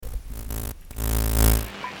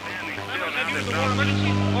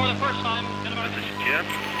emergency for the first time in about... This is Jim,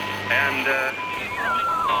 and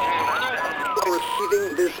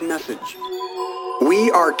Receiving this message. We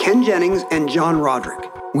are Ken Jennings and John Roderick.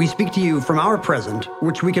 We speak to you from our present,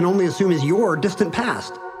 which we can only assume is your distant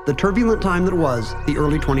past, the turbulent time that was the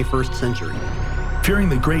early 21st century. Fearing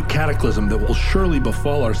the great cataclysm that will surely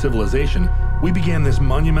befall our civilization, we began this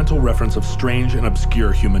monumental reference of strange and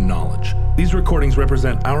obscure human knowledge. These recordings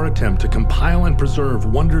represent our attempt to compile and preserve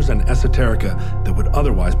wonders and esoterica that would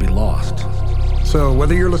otherwise be lost. So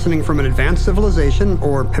whether you're listening from an advanced civilization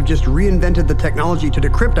or have just reinvented the technology to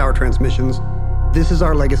decrypt our transmissions, this is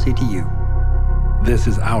our legacy to you. This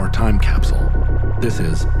is our time capsule. This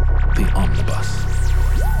is the Omnibus.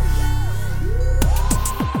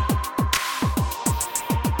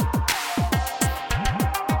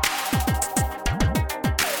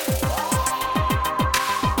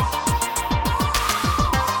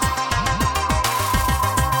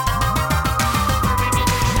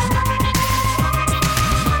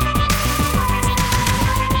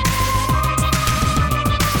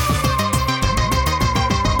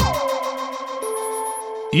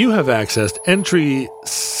 You have accessed entry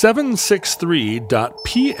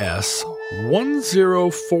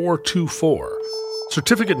 763.PS10424,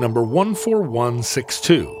 certificate number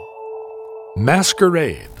 14162.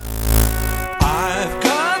 Masquerade. I've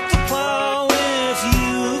got the plow if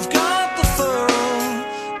you've got the furrow.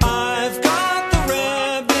 I've got the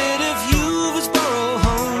rabbit if you've his burrow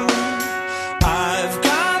home. I've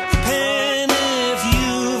got the pen if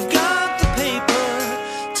you've got the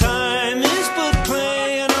paper. Time is but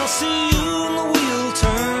clay and I'll see you in the wheel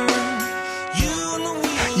turn. You in the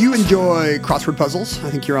wheel. You enjoy crossword puzzles. I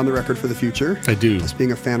think you're on the record for the future. I do. As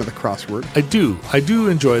being a fan of the crossword. I do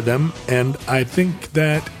enjoy them, and I think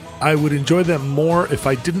that I would enjoy them more if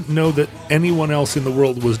I didn't know that anyone else in the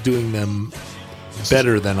world was doing them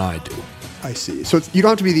better than I do. I see. So you don't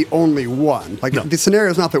have to be the only one. Like, No. the scenario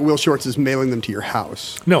is not that Will Shortz is mailing them to your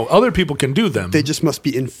house. No, other people can do them. They just must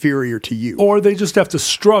be inferior to you. Or they just have to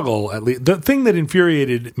struggle, at least. The thing that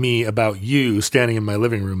infuriated me about you standing in my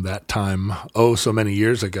living room that time, so many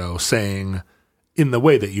years ago, saying, in the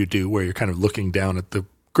way that you do, where you're kind of looking down at the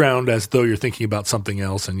ground as though you're thinking about something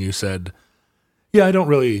else, and you said, yeah, I don't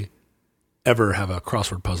really ever have a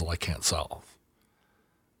crossword puzzle I can't solve.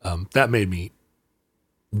 That made me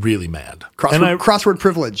really mad. Crossword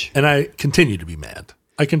privilege. And I continue to be mad.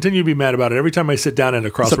 I continue to be mad about it every time I sit down at a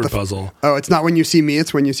crossword puzzle. Oh, it's not when you see me,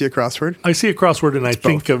 it's when you see a crossword? I see a crossword and I both.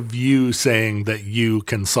 think of you saying that you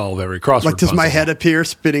can solve every crossword Like, does puzzle. my head appear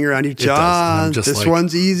spinning around you? does, and I'm John, just this like,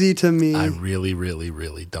 one's easy to me. I really, really,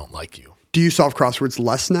 really don't like you. Do you solve crosswords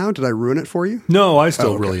less now? Did I ruin it for you? No, I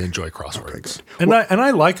still okay. really enjoy crosswords. Okay, good. And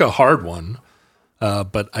I like a hard one,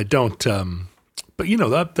 but I don't. But you know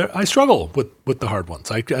that I struggle with the hard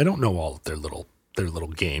ones. I don't know all of their little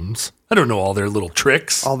games. I don't know all their little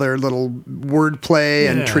tricks. All their little wordplay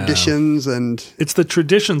and traditions, and it's the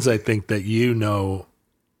traditions I think that you know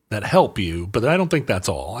that help you, but I don't think that's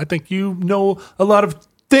all. I think you know a lot of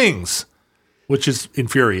things, which is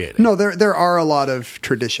infuriating. no, there are a lot of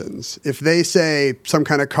traditions. If they say some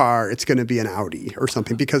kind of car, it's going to be an Audi or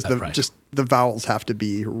something because right. just the vowels have to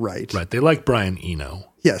be right. Right. They like Brian Eno.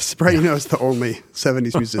 Yes, Brian Eno is the only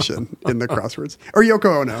 70s musician in the crosswords, or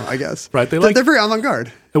Yoko Ono, I guess. Right, They're very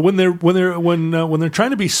avant-garde. And when they're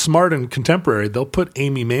trying to be smart and contemporary, they'll put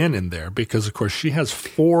Amy Mann in there because, of course, she has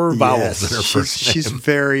 4 vowels in her first name. She's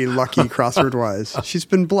very lucky crossword-wise. She's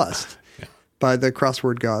been blessed by the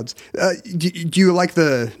crossword gods. Do you like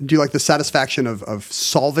the satisfaction of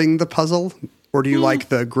solving the puzzle, or do you like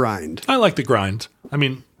the grind? I like the grind. I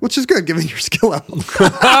mean, which is good given your skill level.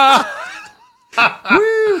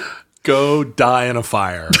 Go die in a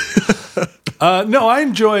fire. No, I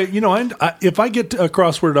enjoy, if I get a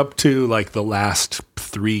crossword up to like the last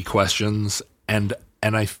 3 questions and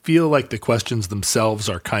I feel like the questions themselves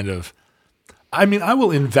are kind of, I mean, I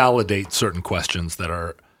will invalidate certain questions that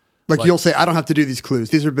are like you'll say, I don't have to do these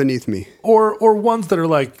clues. These are beneath me. Or ones that are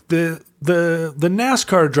like the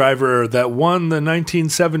NASCAR driver that won the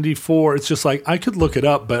 1974. It's just like, I could look it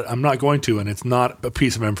up, but I'm not going to, and it's not a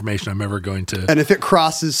piece of information I'm ever going to. And if it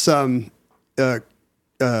crosses some,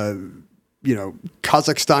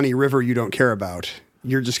 Kazakhstani river you don't care about,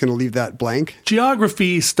 you're just going to leave that blank.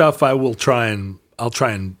 Geography stuff, I'll try and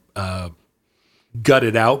gut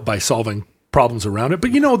it out by solving problems around it.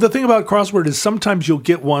 But the thing about crossword is sometimes you'll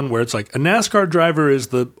get one where it's like a NASCAR driver is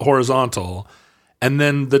the horizontal, and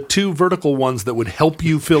then the 2 vertical ones that would help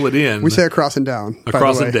you fill it in. We say across and down.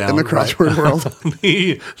 Across and down. In the crossword world.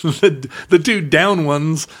 the 2 down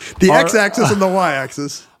ones. The x-axis and the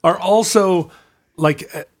y-axis. Are also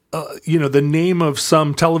like the name of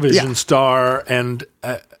some television Yeah. star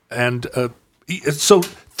so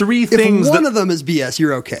three things. If one of them is BS,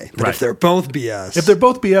 you're okay. But Right. if they're both BS, If they're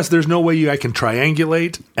both BS, there's no way I can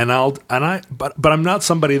triangulate, but I'm not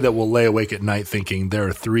somebody that will lay awake at night thinking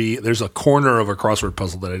there's a corner of a crossword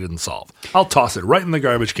puzzle that I didn't solve. I'll toss it right in the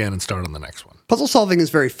garbage can and start on the next one. puzzle solving is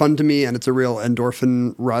very fun to me, and it's a real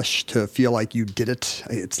endorphin rush to feel like you did it.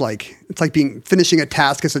 It's like finishing a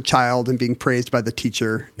task as a child and being praised by the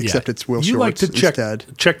teacher, except it's Will You like Shortz to instead.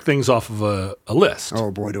 check things off of a list.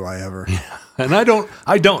 Oh boy, do I ever. And I don't.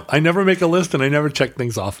 I never make a list and I never check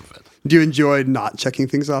things off of it. Do you enjoy not checking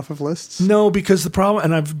things off of lists? No, because the problem,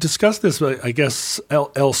 and I've discussed this, I guess,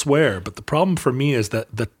 elsewhere, but the problem for me is that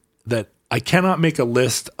I cannot make a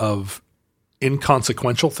list of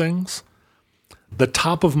inconsequential things. The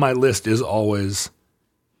top of my list is always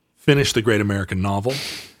finish the great American novel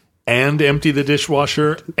and empty the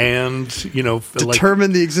dishwasher and,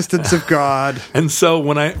 Determine the existence of God. and so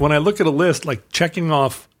when I look at a list, like checking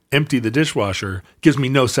off empty the dishwasher gives me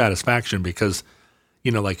no satisfaction because,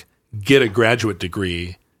 get a graduate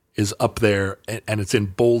degree is up there and it's in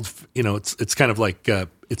bold, it's kind of like,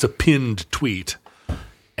 it's a pinned tweet.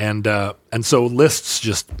 And so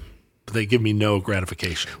lists they give me no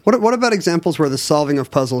gratification. What about examples where the solving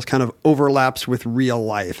of puzzles kind of overlaps with real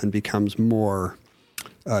life and becomes more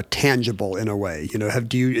tangible in a way?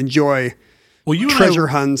 Do you enjoy treasure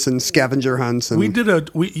hunts and scavenger hunts? And We did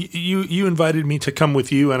you invited me to come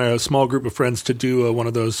with you and a small group of friends to do one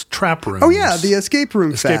of those trap rooms. Oh yeah, the escape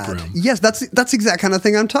room Escape fad. room. Yes, that's the exact kind of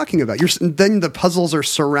thing I'm talking about. Then the puzzles are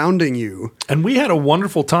surrounding you. And we had a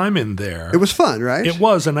wonderful time in there. It was fun, right? It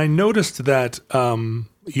was, and I noticed that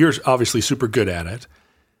you're obviously super good at it.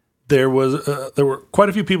 There were quite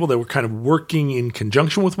a few people that were kind of working in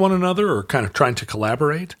conjunction with one another or kind of trying to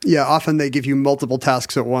collaborate. Yeah, often they give you multiple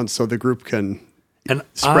tasks at once so the group can And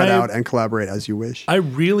spread out and collaborate as you wish. I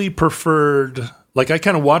really preferred, I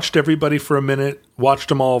kind of watched everybody for a minute, watched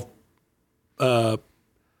them all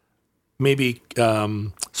maybe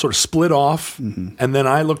sort of split off, and then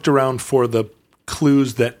I looked around for the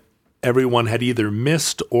clues that everyone had either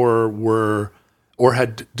missed or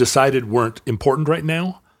had decided weren't important right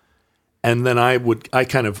now. And then I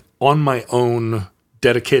kind of on my own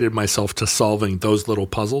dedicated myself to solving those little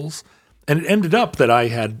puzzles. And it ended up that I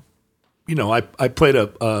had, I played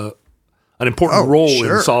an important role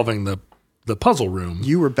sure. in solving the puzzle room.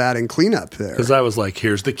 You were batting cleanup there. Because I was like,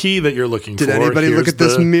 here's the key that you're looking for. Did anybody Here's look at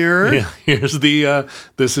this mirror? Yeah, here's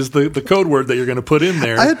this is the code word that you're going to put in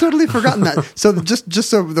there. I had totally forgotten that. So just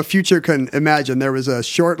so the future can imagine, there was a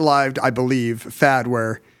short-lived, I believe, fad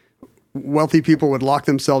where wealthy people would lock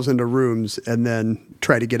themselves into rooms and then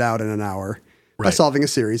try to get out in an hour by Right. solving a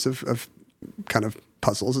series of kind of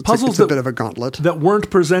puzzles. Puzzles it's a that- bit of a gauntlet. that weren't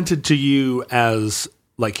presented to you as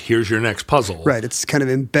like, here's your next puzzle. Right, it's kind of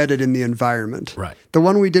embedded in the environment. Right. The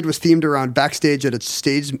one we did was themed around backstage at a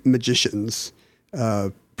stage magician's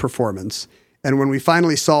performance. And when we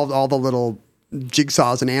finally solved all the little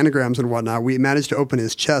jigsaws and anagrams and whatnot, we managed to open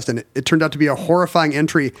his chest, and it turned out to be a horrifying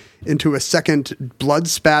entry into a second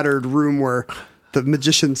blood-spattered room where the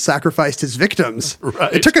magician sacrificed his victims.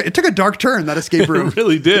 Right. It took a dark turn, that escape room. It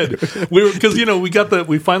really did. Because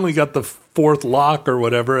we finally got the fourth lock or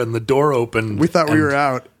whatever, and the door opened. We thought we and were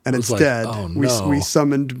out, and it was like, instead oh, no. we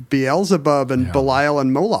summoned Beelzebub and Belial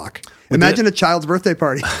and Moloch. Imagine a child's birthday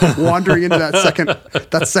party wandering into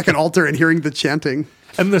that second altar and hearing the chanting.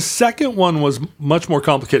 And the second one was much more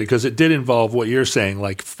complicated because it did involve what you're saying.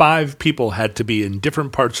 Like 5 people had to be in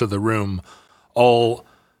different parts of the room, all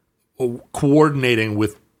coordinating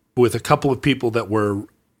with a couple of people that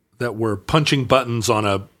were punching buttons on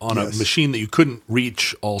a Yes. machine that you couldn't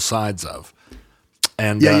reach all sides of.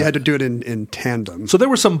 And Yeah, you had to do it in tandem. so there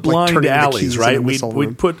were some blind turning the alleys, keys in right? a missile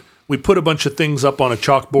room. We put a bunch of things up on a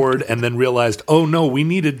chalkboard and then realized, oh no, we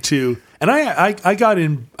needed to. And I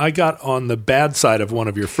got on the bad side of one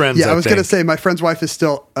of your friends. Yeah, I was going to think. say my friend's wife is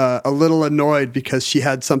still a little annoyed because she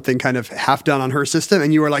had something kind of half done on her system,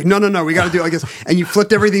 and you were like, no, we got to do it like this, and you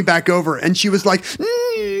flipped everything back over, and she was like,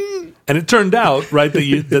 And it turned out, right,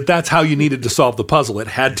 that's how you needed to solve the puzzle. It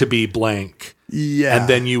had to be blank. yeah, And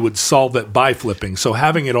then you would solve it by flipping. So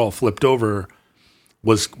having it all flipped over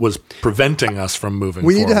was preventing us from moving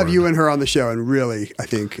we need to have forward. you and her on the show and really, I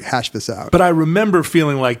think, hash this out. But I remember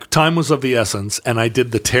feeling like time was of the essence, and I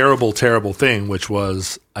did the terrible, terrible thing, which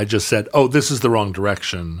was I just said, oh, this is the wrong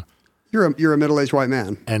direction. You're a middle-aged white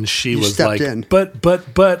man, And she You was stepped like, in.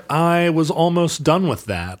 but I was almost done with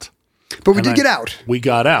that. but we And did get out. We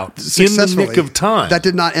got out in the Successfully. nick of time. That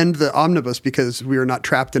did not end the omnibus because we were not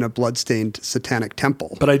trapped in a bloodstained satanic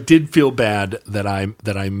temple. But I did feel bad that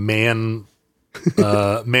I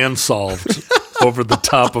man-solved over the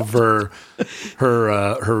top of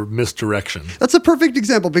her misdirection. That's a perfect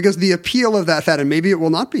example because the appeal of that fad, and maybe it will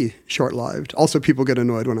not be short-lived. Also, people get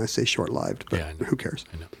annoyed when I say short-lived, but Yeah, I know. who cares?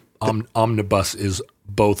 I know. Omnibus is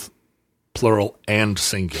both plural and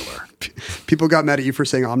singular. People got mad at you for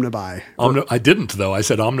saying omnibi. I didn't, though. I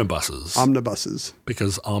said omnibuses Omnibuses.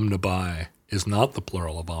 because omnibi is not the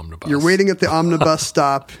plural of omnibus. You're waiting at the omnibus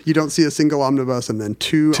stop. You don't see a single omnibus, and then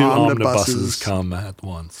two omnibuses come at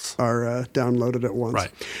once. are downloaded at once.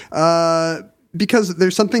 Right. Because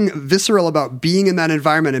there's something visceral about being in that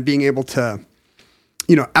environment and being able to,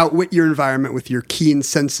 outwit your environment with your keen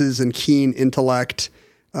senses and keen intellect.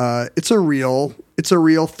 It's a real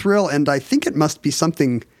thrill, and I think it must be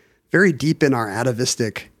something very deep in our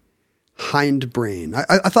atavistic hindbrain.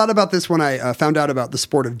 I thought about this when I found out about the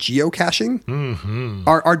sport of geocaching. Mm-hmm.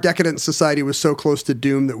 Our decadent society was so close to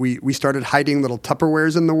doom that we started hiding little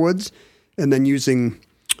Tupperwares in the woods and then using,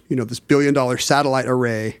 this $1 billion satellite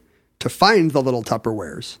array to find the little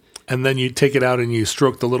Tupperwares. And then you take it out and you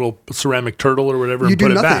stroke the little ceramic turtle or whatever You and do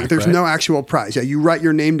put nothing. it back. There's right? no actual prize. Yeah, you write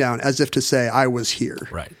your name down as if to say, I was here.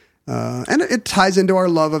 Right. And it ties into our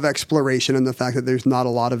love of exploration and the fact that there's not a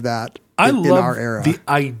lot of that in love our era. the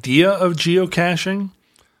idea of geocaching,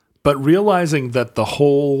 but realizing that the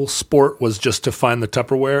whole sport was just to find the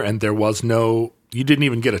Tupperware and you didn't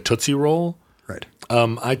even get a Tootsie Roll. Right.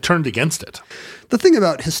 I turned against it. The thing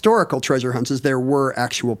about historical treasure hunts is there were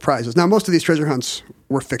actual prizes. Now, most of these treasure hunts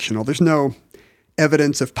were fictional. There's no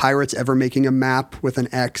evidence of pirates ever making a map with an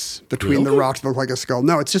X between the Really? rocks that look like a skull.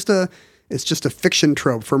 No, it's just a fiction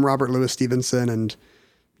trope from Robert Louis Stevenson and,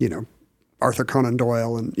 Arthur Conan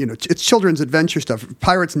Doyle. And, it's children's adventure stuff.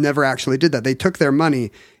 Pirates never actually did that. They took their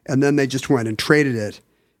money and then they just went and traded it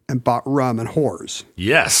and bought rum and whores.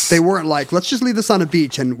 Yes. They weren't like, let's just leave this on a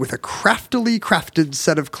beach and with a craftily crafted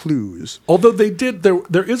set of clues. Although they did,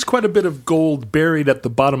 there is quite a bit of gold buried at the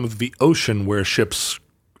bottom of the ocean where ships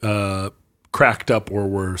cracked up or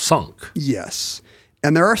were sunk. Yes.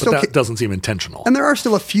 And there are But still that doesn't seem intentional. and there are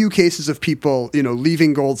still a few cases of people,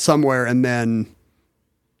 leaving gold somewhere and then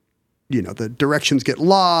the directions get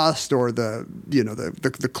lost or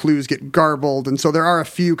the clues get garbled. And so there are a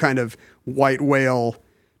few kind of white whale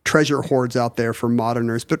treasure hoards out there for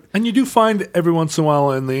moderners. But And you do find every once in a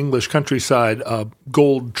while in the English countryside a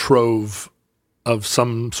gold trove of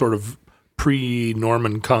some sort of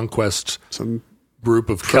pre-Norman conquest some group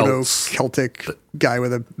of Celts. Celtic guy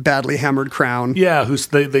with a badly hammered crown. Yeah,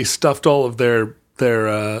 they stuffed all of their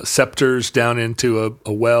scepters down into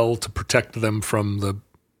a well to protect them from the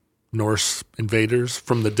Norse invaders,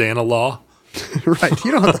 from the Danelaw. Right.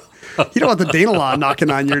 You don't want the Danelaw knocking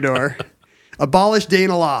on your door. Abolish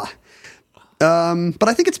Danelaw. But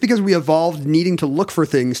I think it's because we evolved needing to look for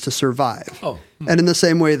things to survive. Oh. And in the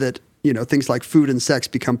same way that, things like food and sex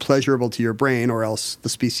become pleasurable to your brain or else the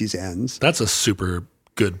species ends. That's a super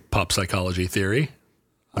good pop psychology theory.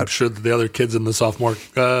 I'm sure that the other kids in the sophomore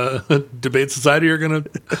debate society are going to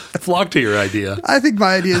flock to your idea. I think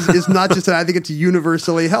my idea is not just that. I think it's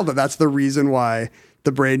universally held that that's the reason why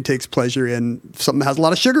the brain takes pleasure in something that has a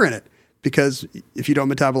lot of sugar in it. Because if you don't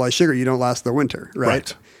metabolize sugar, you don't last the winter,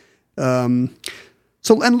 right?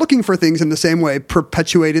 So, and looking for things in the same way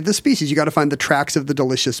perpetuated the species. You got to find the tracks of the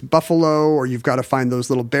delicious buffalo, or you've got to find those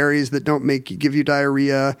little berries that don't give you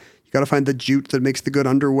diarrhea. You got to find the jute that makes the good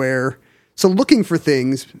underwear. So looking for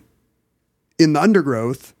things in the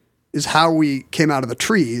undergrowth is how we came out of the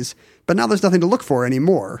trees, but now there's nothing to look for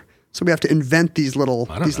anymore. So we have to invent these little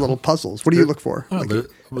puzzles. What do you look for?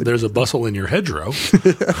 There's a bustle in your hedgerow.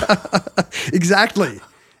 Exactly.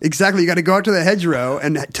 You got to go out to the hedgerow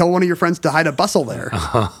and tell one of your friends to hide a bustle there.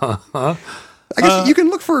 I guess you can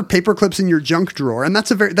look for paper clips in your junk drawer, and that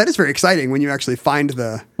is very exciting when you actually find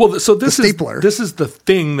the stapler. This is the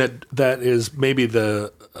thing that is maybe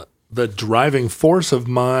the driving force of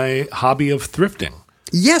my hobby of thrifting.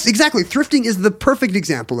 Yes, exactly. Thrifting is the perfect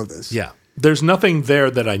example of this. Yeah. There's nothing there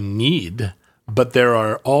that I need, but there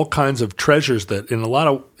are all kinds of treasures that in a lot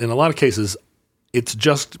of cases it's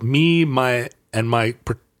just me, my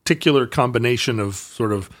particular combination of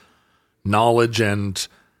sort of knowledge and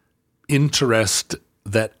interest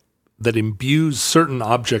that imbues certain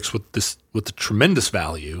objects with tremendous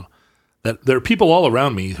value, that there are people all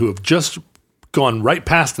around me who have just gone right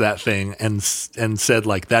past that thing and said,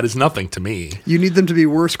 like, that is nothing to me. You need them to be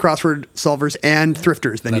worse crossword solvers and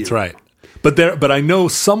thrifters than you. That's right. But I know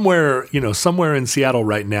somewhere in Seattle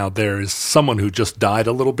right now, there is someone who just died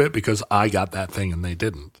a little bit because I got that thing and they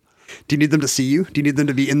didn't. Do you need them to see you? Do you need them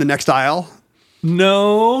to be in the next aisle?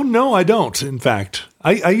 No, I don't. In fact,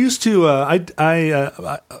 I used to. I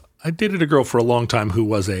dated a girl for a long time who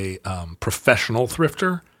was a professional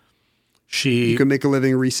thrifter. You could make a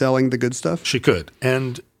living reselling the good stuff? She could.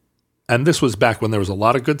 And this was back when there was a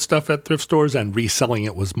lot of good stuff at thrift stores and reselling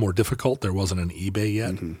it was more difficult. There wasn't an eBay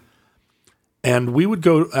yet. Mm-hmm. And we would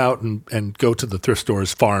go out and go to the thrift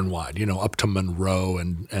stores far and wide, up to Monroe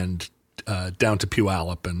and down to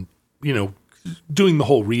Puyallup and, doing the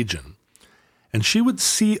whole region. And she would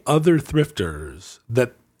see other thrifters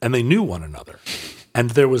and they knew one another.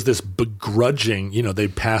 And there was this begrudging,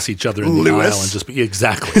 they'd pass each other in the aisle and just be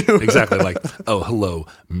exactly like, oh, hello,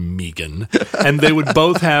 Megan. And they would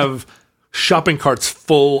both have shopping carts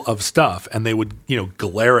full of stuff, and they would,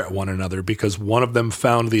 glare at one another because one of them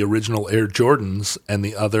found the original Air Jordans and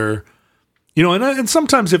the other, and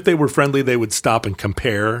sometimes if they were friendly, they would stop and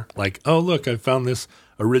compare, like, oh, look, I found this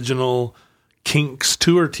original Kinks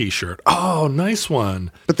tour T-shirt. Oh, nice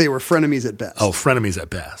one. But they were frenemies at best. Oh, frenemies at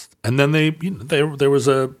best. And then there was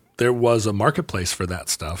a marketplace for that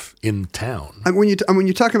stuff in town. And when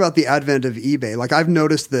you talk about the advent of eBay, like I've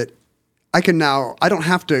noticed that I don't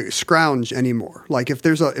have to scrounge anymore. Like if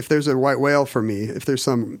there's a white whale for me, if there's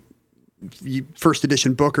some first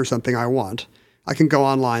edition book or something I want, I can go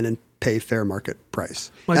online and pay fair market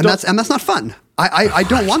price. And that's not fun. I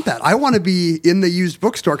don't want that. I want to be in the used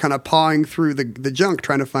bookstore kind of pawing through the junk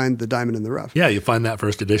trying to find the diamond in the rough. Yeah, you find that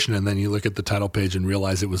first edition and then you look at the title page and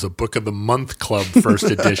realize it was a Book of the Month Club first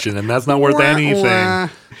edition and that's not worth anything.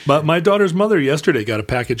 But my daughter's mother yesterday got a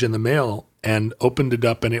package in the mail and opened it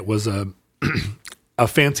up and it was a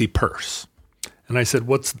fancy purse. And I said,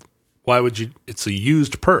 it's a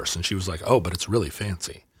used purse. And she was like, oh, but it's really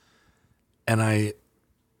fancy. And I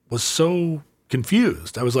was so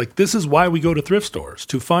confused. I was like, this is why we go to thrift stores,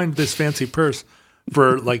 to find this fancy purse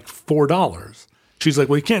for like $4. She's like,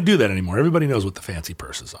 well, you can't do that anymore. Everybody knows what the fancy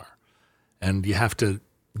purses are. And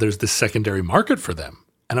there's this secondary market for them.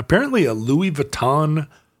 And apparently a Louis Vuitton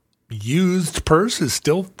used purse is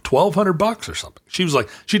still $1,200 or something. She was like,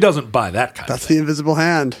 she doesn't buy that kind of thing. That's the invisible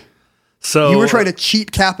hand. So you were trying to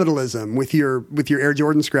cheat capitalism with your Air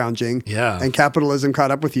Jordan scrounging. Yeah. And capitalism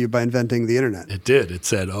caught up with you by inventing the internet. It did. It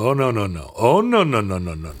said, oh, no. Oh,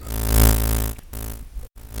 no.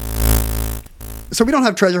 So we don't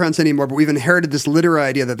have treasure hunts anymore, but we've inherited this literary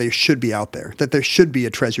idea that they should be out there, that there should be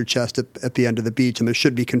a treasure chest at the end of the beach, and there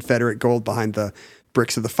should be Confederate gold behind the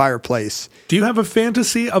bricks of the fireplace. Do you have a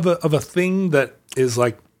fantasy of a thing that is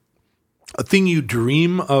like a thing you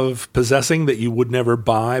dream of possessing that you would never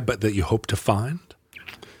buy, but that you hope to find?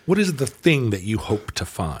 What is the thing that you hope to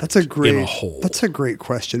find in a hole? That's a great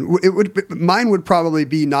question. Mine would probably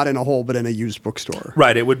be not in a hole, but in a used bookstore.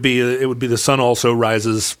 Right. It would be The Sun Also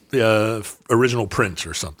Rises original print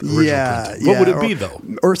or something. What would it be though?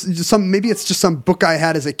 Or maybe it's just some book I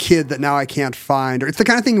had as a kid that now I can't find. Or it's the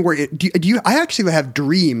kind of thing where I actually have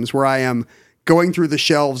dreams where I am going through the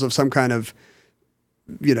shelves of some kind of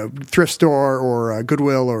thrift store or a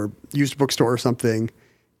Goodwill or used bookstore or something,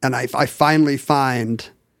 and I finally find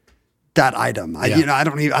that item. I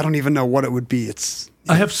don't even know what it would be.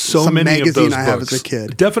 I have so many of those books. I have as a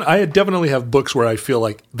kid. I definitely have books where I feel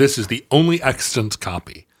like this is the only extant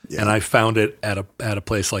copy, and I found it at a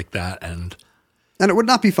place like that, and it would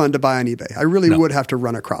not be fun to buy on eBay. I really would have to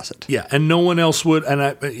run across it. Yeah, and no one else would.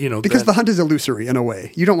 And because the hunt is illusory in a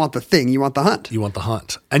way. You don't want the thing; you want the hunt. You want the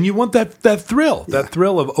hunt, and you want that thrill, that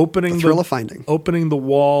thrill of opening of finding, opening the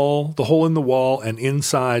wall, the hole in the wall, and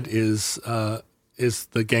inside is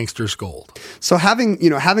the gangster's gold. So having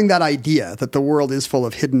that idea that the world is full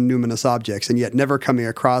of hidden numinous objects, and yet never coming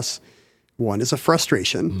across one is a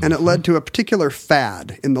frustration, and it led to a particular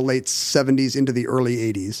fad in the late 70s into the early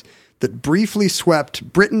 80s. That briefly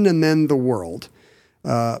swept Britain and then the world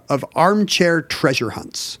of armchair treasure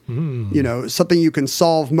hunts. Something you can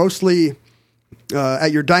solve mostly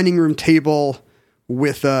at your dining room table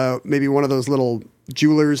with maybe one of those little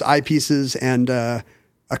jeweler's eyepieces and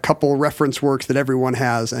a couple reference works that everyone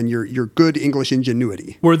has and your good English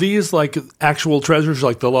ingenuity. Were these like actual treasures,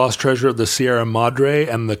 like the lost treasure of the Sierra Madre,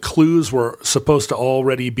 and the clues were supposed to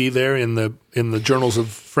already be there in the journals of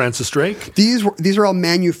Francis Drake? These are all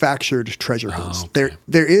manufactured treasure hunts. Okay.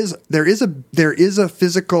 There is a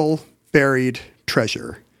physical buried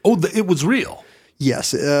treasure. Oh, it was real.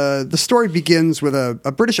 Yes. The story begins with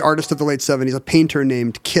a British artist of the late 70s, a painter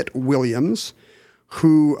named Kit Williams,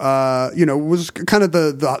 who was kind of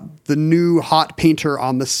the new hot painter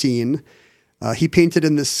on the scene. He painted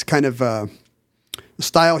in this kind of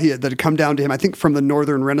style that had come down to him, I think, from the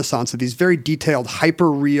Northern Renaissance, of these very detailed,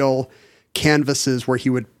 hyper-real canvases where he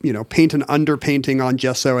would, paint an underpainting on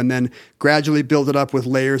gesso and then gradually build it up with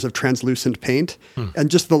layers of translucent paint. And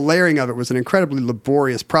just the layering of it was an incredibly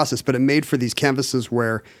laborious process, but it made for these canvases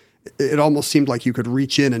where it almost seemed like you could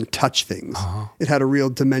reach in and touch things. It had a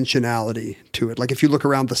real dimensionality to it. Like if you look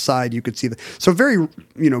around the side, you could see so very,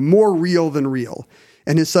 more real than real.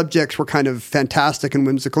 And his subjects were kind of fantastic and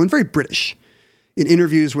whimsical and very British. In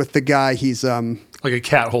interviews with the guy, he's like a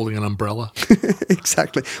cat holding an umbrella.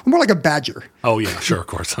 exactly, more like a badger. Oh yeah, sure, of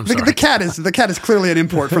course. I'm sorry. The cat is clearly an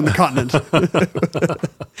import from the continent.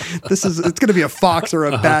 It's going to be a fox or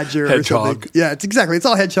a badger or something. Hedgehog. Yeah, it's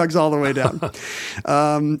all hedgehogs all the way down.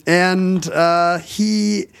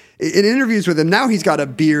 He in interviews with him now he's got a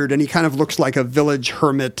beard and he kind of looks like a village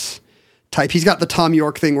hermit type. He's got the Tom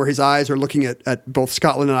York thing where his eyes are looking at both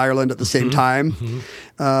Scotland and Ireland at the same time.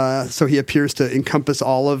 So he appears to encompass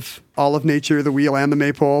all of nature, the wheel and the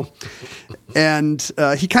maypole. And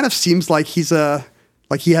he kind of seems like he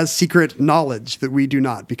has secret knowledge that we do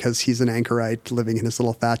not, because he's an anchorite living in his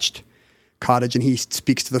little thatched cottage and he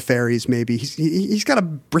speaks to the fairies maybe. He's got a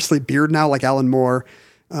bristly beard now like Alan Moore.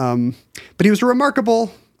 But he was a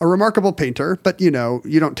remarkable painter, but you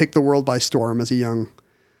don't take the world by storm as a young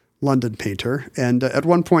London painter. And at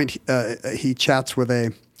one point, he chats with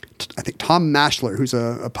I think Tom Mashler, who's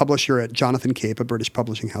a publisher at Jonathan Cape, a British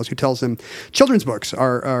publishing house, who tells him children's books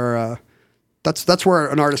are that's where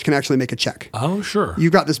an artist can actually make a check. Oh, sure.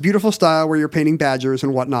 You've got this beautiful style where you're painting badgers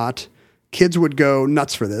and whatnot. Kids would go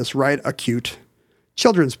nuts for this. Write a cute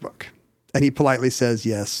children's book. And he politely says,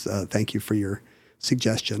 yes, thank you for your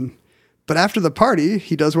suggestion. But after the party,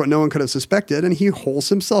 he does what no one could have suspected, and he holes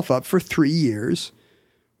himself up for 3 years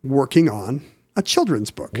working on a children's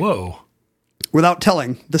book. Whoa. Without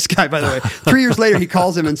telling this guy, by the way. 3 years later, he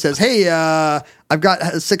calls him and says, hey, I've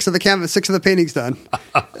got 6 of the paintings done.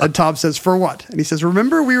 And Tom says, for what? And he says,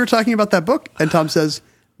 remember we were talking about that book? And Tom says,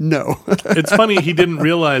 no. It's funny, he didn't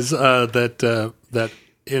realize that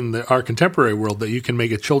in our contemporary world that you can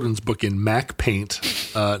make a children's book in Mac Paint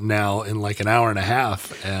now in like an hour and a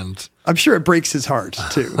half. And I'm sure it breaks his heart,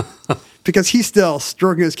 too. Because he's still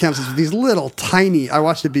stroking his canvas with these little tiny, I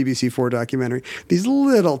watched a BBC4 documentary, these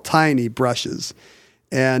little tiny brushes.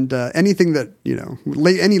 And anything that,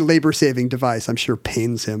 any labor-saving device, I'm sure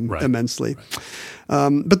pains him immensely.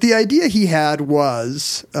 Right. But the idea he had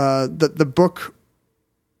was that the book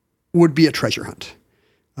would be a treasure hunt.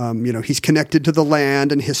 He's connected to the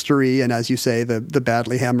land and history, and as you say, the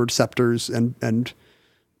badly hammered scepters and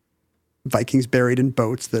Vikings buried in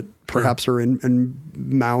boats that perhaps are in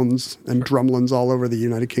mounds and drumlins all over the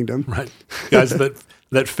United Kingdom. Right. Guys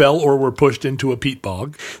that fell or were pushed into a peat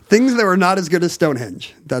bog. Things that were not as good as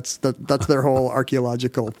Stonehenge. That's their whole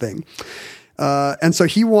archaeological thing. And so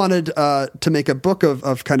he wanted to make a book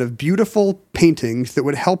of kind of beautiful paintings that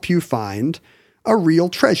would help you find a real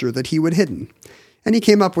treasure that he would hidden. And he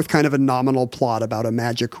came up with kind of a nominal plot about a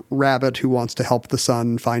magic rabbit who wants to help the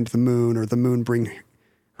sun find the moon, or the moon bring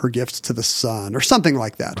her gifts to the sun, or something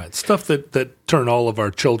like that. Right. Stuff that turn all of our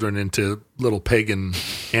children into little pagan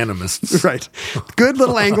animists. Right. Good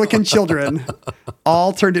little Anglican children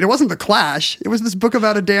all turned in. It wasn't The Clash. It was this book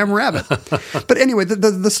about a damn rabbit. But anyway,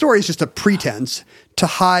 the story is just a pretense to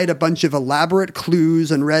hide a bunch of elaborate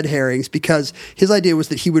clues and red herrings, because his idea was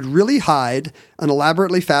that he would really hide an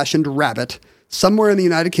elaborately fashioned rabbit somewhere in the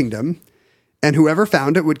United Kingdom, and whoever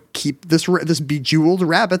found it would keep this bejeweled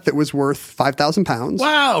rabbit that was worth £5,000.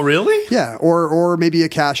 Wow, really? Yeah, or maybe a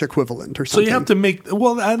cash equivalent or something. So you have to make,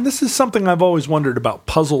 and this is something I've always wondered about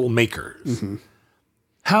puzzle makers. Mm-hmm.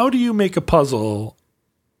 How do you make a puzzle?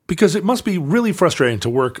 Because it must be really frustrating to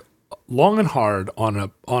work long and hard on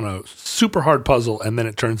a super hard puzzle, and then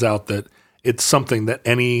it turns out that it's something that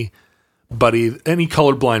any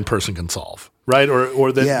colorblind person can solve. Right,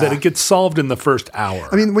 or that it gets solved in the first hour.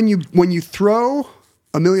 I mean, when you throw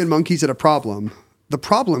a million monkeys at a problem, the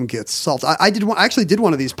problem gets solved. I actually did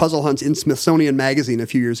one of these puzzle hunts in Smithsonian Magazine a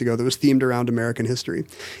few years ago that was themed around American history,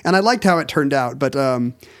 and I liked how it turned out. But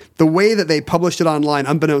the way that they published it online,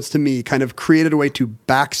 unbeknownst to me, kind of created a way to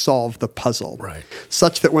back solve the puzzle, right?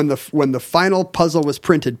 Such that when the final puzzle was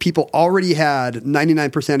printed, people already had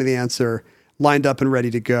 99% of the answer lined up and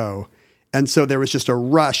ready to go. And so there was just a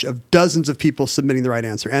rush of dozens of people submitting the right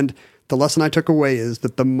answer. And the lesson I took away is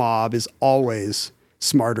that the mob is always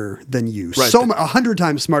smarter than you. Right. 100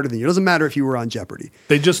 times smarter than you. It doesn't matter if you were on Jeopardy.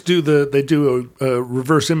 They just do a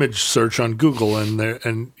reverse image search on Google,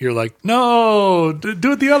 and you're like, no,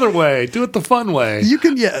 do it the other way. Do it the fun way. You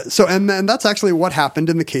can, yeah. So and that's actually what happened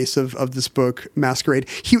in the case of this book, Masquerade.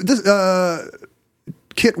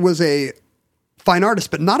 Kit was a fine artist,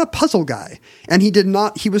 but not a puzzle guy. And he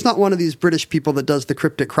was not one of these British people that does the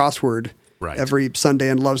cryptic crossword every Sunday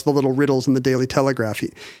and loves the little riddles in the Daily Telegraph.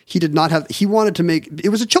 He wanted to make, it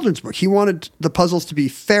was a children's book. He wanted the puzzles to be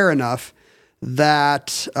fair enough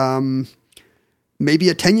that maybe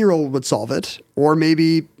a 10-year-old would solve it, or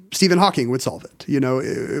maybe Stephen Hawking would solve it. You know,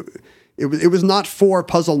 it was not for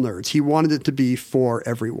puzzle nerds. He wanted it to be for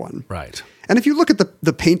everyone. Right. And if you look at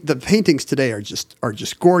the paintings today are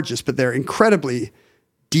just gorgeous, but they're incredibly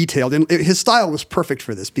detailed. And his style was perfect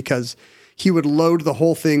for this because he would load the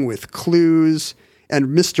whole thing with clues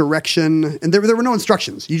and misdirection. And there were no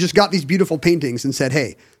instructions. You just got these beautiful paintings and said,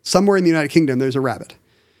 hey, somewhere in the United Kingdom, there's a rabbit.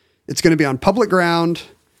 It's going to be on public ground.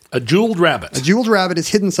 A jeweled rabbit. A jeweled rabbit is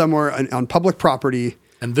hidden somewhere on public property.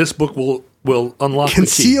 And this book will unlock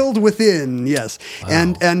concealed within, yes.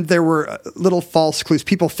 Wow. And there were little false clues.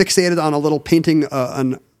 People fixated on a little painting,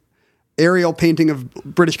 an aerial painting of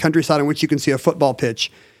British countryside in which you can see a football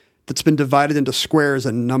pitch that's been divided into squares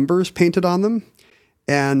and numbers painted on them.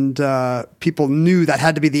 And people knew that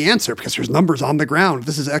had to be the answer because there's numbers on the ground.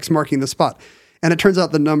 This is X marking the spot. And it turns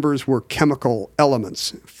out the numbers were chemical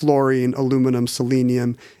elements, fluorine, aluminum,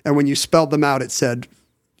 selenium. And when you spelled them out, it said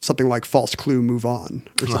something like false clue, move on,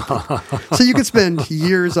 or something. So you could spend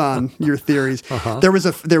years on your theories. There was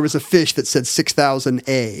a fish that said 6,000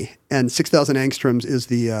 A, and 6,000 angstroms is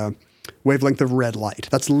the wavelength of red light.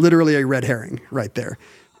 That's literally a red herring right there.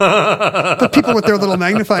 But people with their little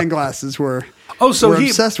magnifying glasses were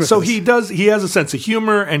obsessed with this. He has a sense of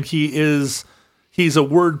humor, and he's a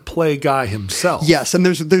wordplay guy himself. Yes, and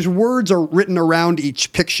there's words are written around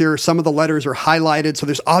each picture. Some of the letters are highlighted, so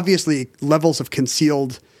there's obviously levels of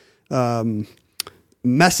concealed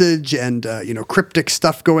message and cryptic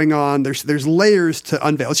stuff going on. There's layers to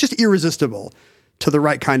unveil. It's just irresistible to the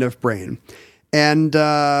right kind of brain. And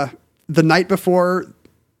the night before,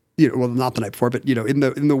 not the night before, but in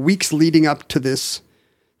the weeks leading up to this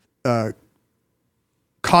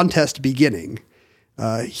contest beginning.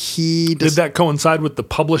 Did that coincide with the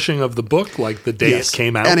publishing of the book, like the day it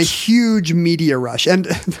came out? And a huge media rush. And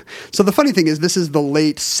so the funny thing is this is the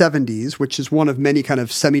late 70s, which is one of many kind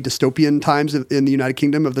of semi-dystopian times in the United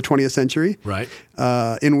Kingdom of the 20th century. Right.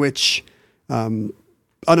 In which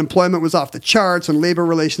unemployment was off the charts and labor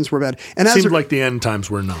relations were bad. And seemed like the end times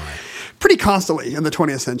were nigh. Pretty constantly in the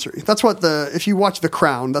 20th century. That's what if you watch The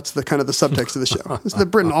Crown, that's the kind of the subtext of the show. The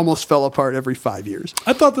Britain almost fell apart every 5 years.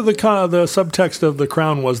 I thought that the subtext of The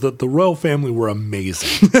Crown was that the royal family were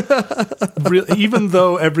amazing. Even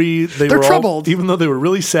though they're troubled. Even though they were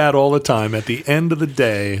really sad all the time, at the end of the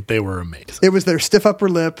day, they were amazing. It was their stiff upper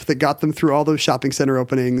lip that got them through all those shopping center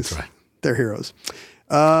openings. That's right. They're heroes.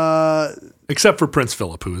 Except for Prince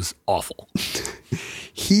Philip, who is awful.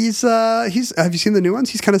 He's have you seen the new ones?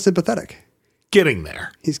 He's kind of sympathetic. Getting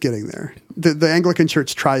there. He's getting there. The Anglican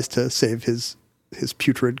Church tries to save his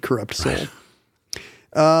putrid, corrupt soul.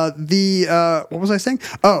 What was I saying?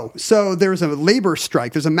 Oh, so there's a labor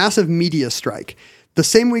strike. There's a massive media strike. The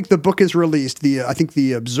same week the book is released, I think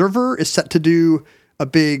the Observer is set to do a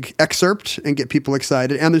big excerpt and get people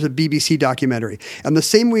excited. And there's a BBC documentary. And the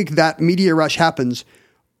same week that media rush happens,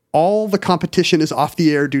 all the competition is off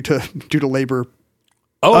the air due to labor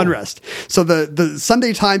unrest. So the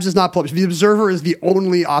Sunday Times is not published. The Observer is the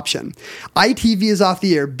only option. ITV is off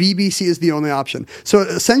the air. BBC is the only option. So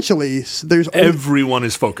essentially, everyone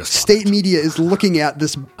is focused. State media is looking at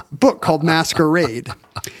this book called Masquerade,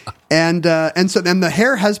 and so then the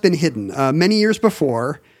hair has been hidden. Many years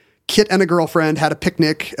before, Kit and a girlfriend had a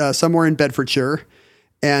picnic somewhere in Bedfordshire,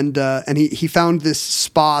 and he found this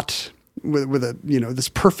spot with this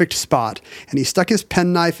perfect spot, and he stuck his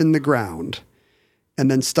penknife in the ground. And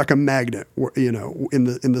then stuck a magnet, in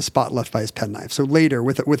the spot left by his penknife. So later,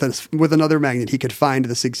 with another magnet, he could find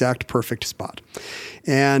this exact perfect spot.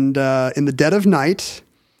 And in the dead of night,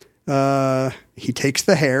 he takes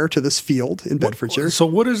the hare to this field in Bedfordshire. So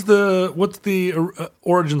what's the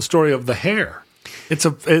origin story of the hare? It's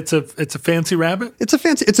a fancy rabbit?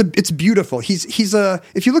 It's beautiful.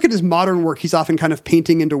 If you look at his modern work, he's often kind of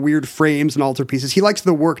painting into weird frames and altarpieces. He likes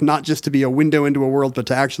the work not just to be a window into a world, but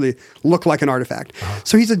to actually look like an artifact.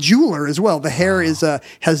 So he's a jeweler as well. The hare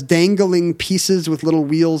has dangling pieces with little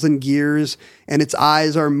wheels and gears, and its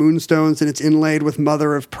eyes are moonstones, and it's inlaid with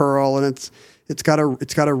mother of pearl, and it's got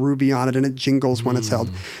a ruby on it, and it jingles when it's held.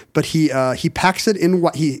 But he packs it in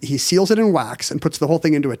he seals it in wax and puts the whole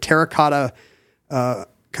thing into a terracotta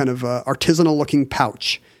kind of artisanal looking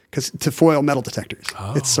pouch to foil metal detectors.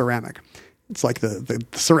 It's ceramic. It's like the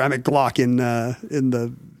ceramic Glock in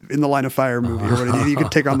the Line of Fire movie or whatever you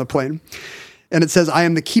could take on the plane. And it says, I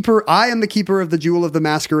am the keeper of the jewel of the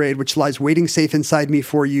masquerade, which lies waiting safe inside me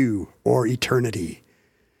for you or eternity.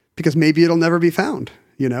 Because maybe it'll never be found,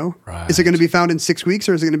 Right. Is it going to be found in 6 weeks,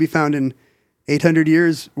 or is it going to be found in 800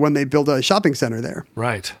 years when they build a shopping center there?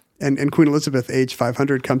 Right. And Queen Elizabeth, age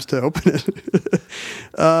 500, comes to open it.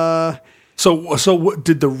 So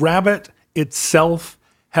did the rabbit itself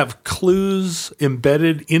have clues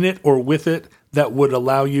embedded in it or with it that would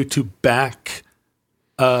allow you to back,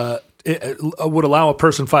 it would allow a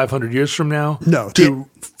person 500 years from now to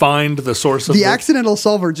find the source of the accidental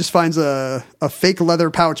solver just finds a fake leather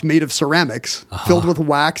pouch made of ceramics filled with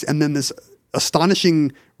wax and then this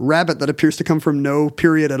astonishing rabbit that appears to come from no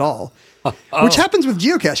period at all. Which happens with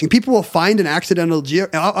geocaching. People will find an accidental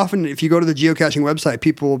often if you go to the geocaching website,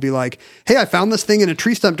 people will be like, hey, I found this thing in a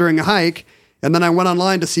tree stump during a hike, and then I went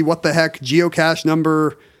online to see what the heck geocache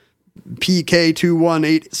number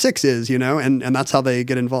PK2186 is, and that's how they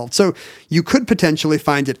get involved. So you could potentially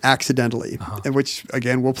find it accidentally, which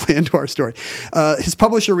again will play into our story. His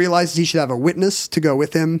publisher realizes he should have a witness to go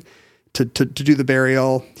with him to do the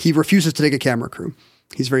burial. He refuses to take a camera crew.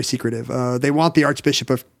 He's very secretive. They want the Archbishop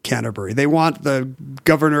of Canterbury. They want the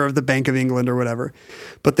governor of the Bank of England or whatever.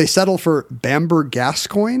 But they settle for Bamber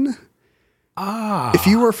Gascoigne. If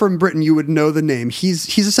you were from Britain, you would know the name.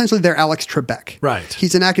 He's essentially their Alex Trebek. Right.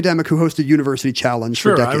 He's an academic who hosted University Challenge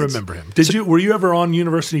for decades. I remember him. Were you ever on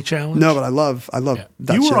University Challenge? No, but I love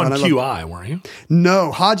that You show. were on QI, weren't you?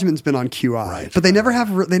 No, Hodgman's been on QI, but they never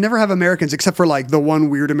have Americans except for like the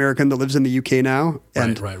one weird American that lives in the UK now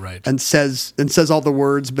and and says all the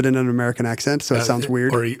words but in an American accent, so it sounds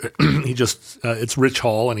weird. Or he just it's Rich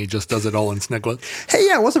Hall and he just does it all in Sniglets. Hey,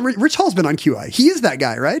 yeah, wasn't Rich Hall's been on QI? He is that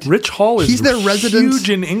guy, right? Rich Hall is their resident, huge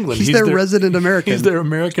in England. He's their resident American. He's their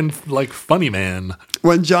American funny man.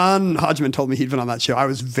 When John Hodgman told me he'd been on that show, I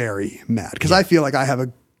was very mad because I feel like I have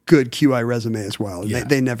a good QI resume as well. And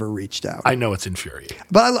they never reached out. I know it's infuriating.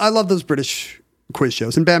 But I love those British quiz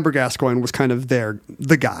shows. And Bamber Gascoigne was kind of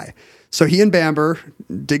the guy. So he and Bamber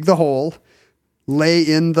dig the hole, lay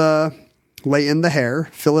in the hair,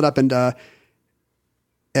 fill it up,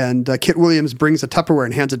 and Kit Williams brings a Tupperware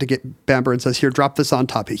and hands it to Bamber and says, "Here, drop this on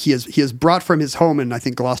top." He has brought from his home in I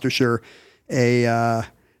think Gloucestershire a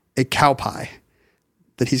cow pie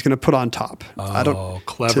that he's going to put on top.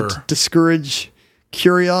 Clever. To discourage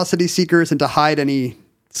curiosity seekers and to hide any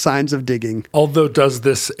signs of digging. Although, does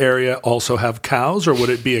this area also have cows, or would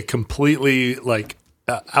it be a completely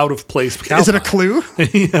out of place cow Is it pie? a clue?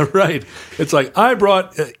 Yeah, right. It's like I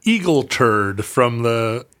brought eagle turd from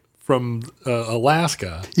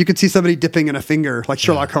Alaska. You could see somebody dipping in a finger like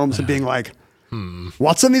Sherlock Holmes and being like,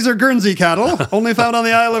 Watson, these are Guernsey cattle, only found on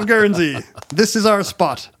the Isle of Guernsey. This is our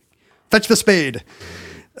spot. Fetch the spade.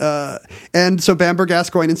 And so Bamber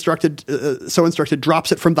Gascoigne instructed,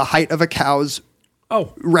 drops it from the height of a cow's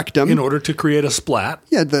rectum. In order to create a splat.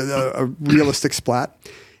 Yeah, a realistic splat.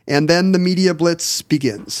 And then the media blitz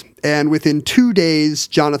begins. And within 2 days,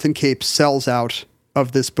 Jonathan Cape sells out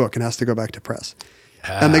of this book and has to go back to press.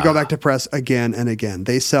 And they go back to press again and again.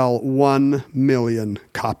 They sell 1 million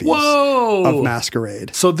copies of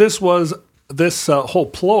Masquerade. So this was whole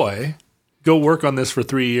ploy. Go work on this for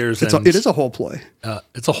 3 years. It is a whole ploy.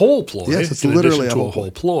 It's a whole ploy. Yes, it's in literally addition to a whole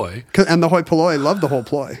ploy. And the hoi polloi love the whole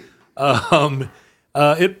ploy.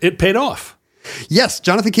 It paid off. Yes,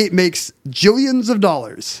 Jonathan Cape makes jillions of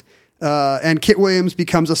dollars. And Kit Williams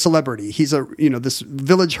becomes a celebrity. He's this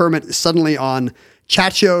village hermit is suddenly on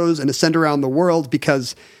chat shows and is sent around the world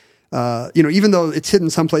because, even though it's hidden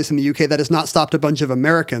someplace in the UK, that has not stopped a bunch of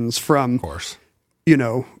Americans from, of course,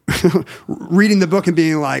 reading the book and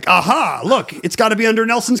being like, aha, look, it's got to be under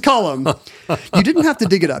Nelson's column. You didn't have to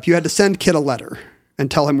dig it up. You had to send Kit a letter and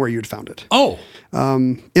tell him where you'd found it. Oh.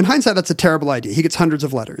 In hindsight, that's a terrible idea. He gets hundreds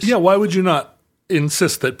of letters. Yeah, why would you not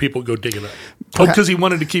insist that people go dig it up? Oh, because he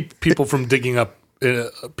wanted to keep people from digging up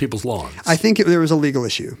people's lawns. I think there was a legal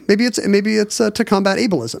issue. Maybe it's to combat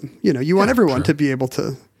ableism. You want everyone to be able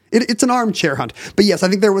to. It's an armchair hunt. But yes, I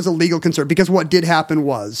think there was a legal concern because what did happen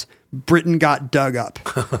was Britain got dug up.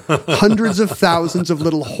 Hundreds of thousands of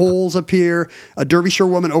little holes appear. A Derbyshire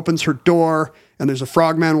woman opens her door, and there's a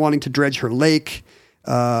frogman wanting to dredge her lake.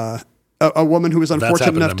 A woman who was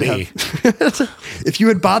unfortunate enough to have. If you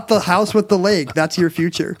had bought the house with the lake, that's your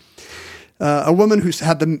future. A woman who's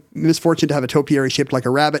had the misfortune to have a topiary shaped like a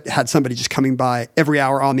rabbit had somebody just coming by every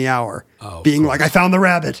hour on the hour, being like, "I found the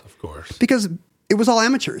rabbit." Of course. Because it was all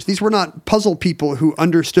amateurs. These were not puzzle people who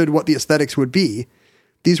understood what the aesthetics would be.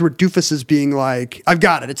 These were doofuses being like, "I've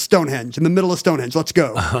got it. It's Stonehenge, in the middle of Stonehenge. Let's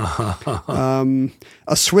go."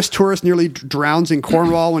 A Swiss tourist nearly drowns in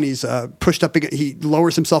Cornwall when he's pushed up. He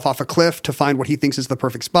lowers himself off a cliff to find what he thinks is the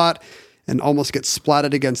perfect spot and almost gets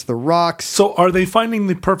splatted against the rocks. So are they finding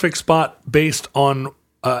the perfect spot based on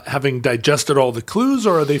having digested all the clues,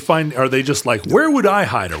 or are they just like, where would I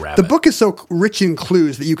hide a rabbit? The book is so rich in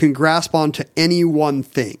clues that you can grasp onto any one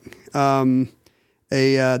thing.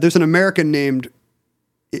 There's an American named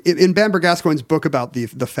in Bamber Gascoigne's book about the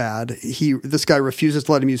fad, this guy refuses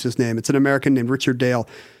to let him use his name. It's an American named Richard Dale,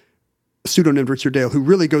 pseudonym Richard Dale, who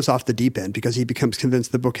really goes off the deep end because he becomes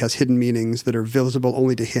convinced the book has hidden meanings that are visible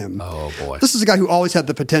only to him. Oh boy. This is a guy who always had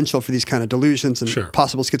the potential for these kind of delusions and Sure.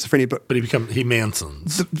 possible schizophrenia, but he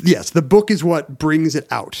Mansons. yes, the book is what brings it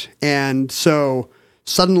out. And so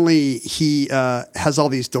suddenly he has all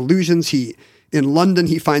these delusions. In London,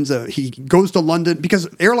 he goes to London because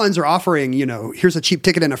airlines are offering, here's a cheap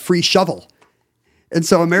ticket and a free shovel. And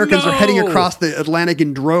so Americans are heading across the Atlantic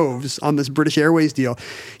in droves on this British Airways deal.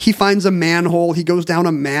 He finds a manhole. He goes down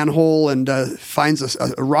a manhole and finds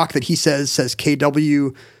a rock that he says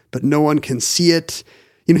KW, but no one can see it.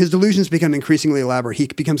 His delusions become increasingly elaborate. He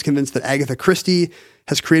becomes convinced that Agatha Christie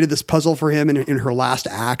has created this puzzle for him in her last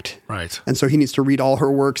act. Right. And so he needs to read all her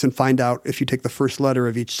works and find out if you take the first letter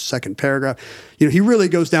of each second paragraph. He really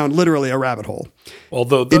goes down literally a rabbit hole.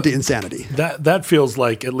 Although into insanity. That feels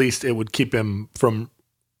like at least it would keep him from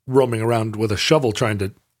roaming around with a shovel trying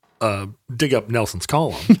to dig up Nelson's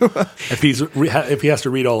column. if he has to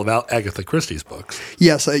read all about Agatha Christie's books.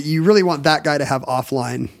 Yes, you really want that guy to have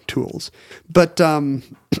offline tools. But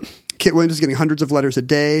Kit Williams is getting hundreds of letters a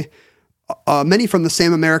day, many from the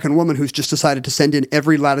same American woman who's just decided to send in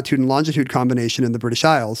every latitude and longitude combination in the British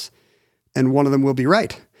Isles, and one of them will be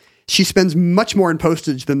right. She spends much more in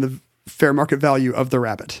postage than the fair market value of the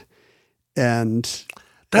rabbit, and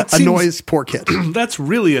that annoys poor Kit. That's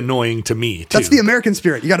really annoying to me, too. That's the American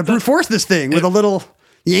spirit. You got to brute force this thing with a little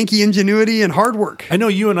Yankee ingenuity and hard work. I know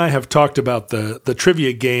you and I have talked about the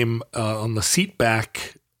trivia game on the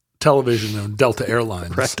seatback television of Delta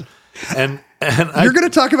Airlines. Right. And you're going to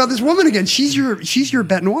talk about this woman again. She's your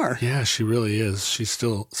bête noire. Yeah, she really is. She's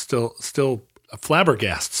still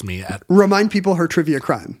flabbergasts me at. Remind people her trivia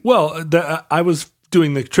crime. Well, I was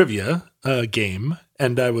doing the trivia game,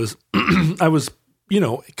 and I was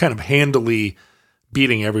kind of handily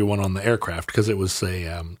beating everyone on the aircraft because it was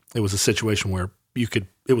a situation where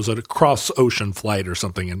it was a cross ocean flight or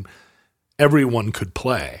something, and everyone could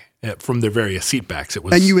play from their various seatbacks. It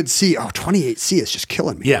was, and you would see, 28C is just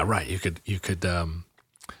killing me. Yeah, right. You could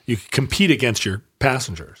compete against your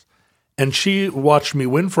passengers. And she watched me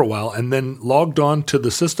win for a while, and then logged on to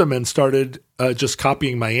the system and started just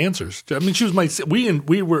copying my answers. I mean, she was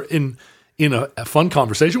we were in a fun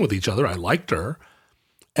conversation with each other. I liked her,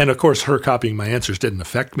 and of course, her copying my answers didn't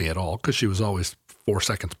affect me at all because she was always 4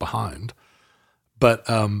 seconds behind. But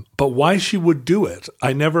why she would do it,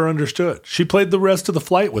 I never understood. She played the rest of the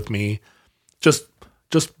flight with me, just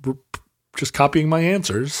copying my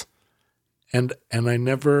answers, and I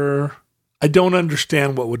don't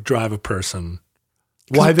understand what would drive a person,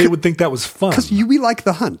 why they would think that was fun. Because we like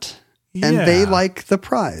the hunt, and they like the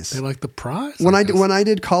prize. They like the prize. When I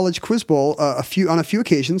did College Quiz Bowl, on a few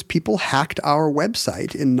occasions, people hacked our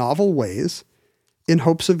website in novel ways, in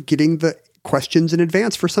hopes of getting the questions in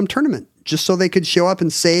advance for some tournament, just so they could show up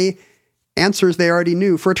and say answers they already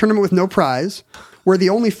knew for a tournament with no prize, where the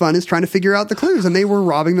only fun is trying to figure out the clues, and they were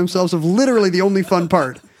robbing themselves of literally the only fun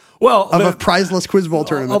part. Well, of a prizeless Quiz Bowl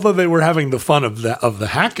tournament. Although they were having the fun of the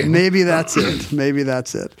hacking. Maybe that's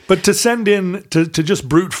it. But to send in to just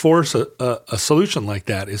brute force a solution like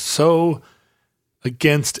that is so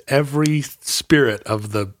against every spirit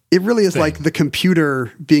of the. It really is like the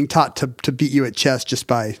computer being taught to beat you at chess just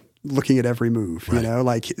by looking at every move. Right.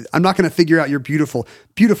 Like I'm not going to figure out your beautiful,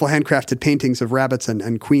 beautiful handcrafted paintings of rabbits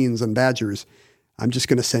and queens and badgers. I'm just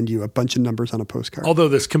going to send you a bunch of numbers on a postcard. Although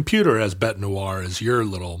this computer as bête noire is your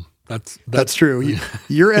little. That's true.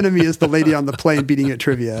 Your enemy is the lady on the plane beating at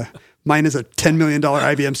trivia. Mine is a $10 million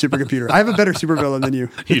IBM supercomputer. I have a better supervillain than you.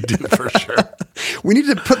 You do, for sure. We need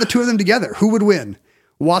to put the two of them together. Who would win?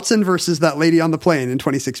 Watson versus that lady on the plane in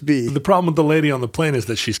 26B. The problem with the lady on the plane is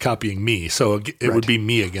that she's copying me, so it would be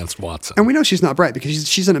me against Watson. And we know she's not bright because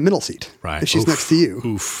she's in a middle seat. Right. If she's next to you.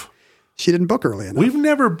 Oof. She didn't book early enough.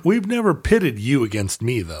 We've never pitted you against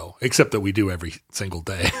me though, except that we do every single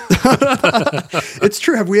day. It's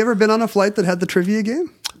true. Have we ever been on a flight that had the trivia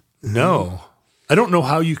game? No. I don't know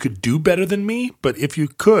how you could do better than me, but if you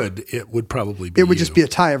could, it would probably be. It would just be a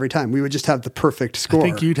tie every time. We would just have the perfect score. I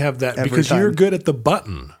think you'd have that because you're good at the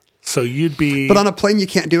button. So you'd be. But on a plane, you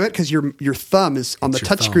can't do it because your thumb is on the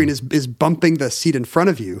touchscreen is bumping the seat in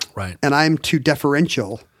front of you. Right. And I'm too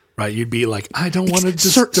deferential. Right, you'd be like, I don't want to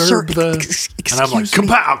disturb and I'm like,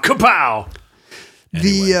 kapow, kapow.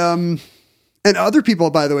 Anyway. And other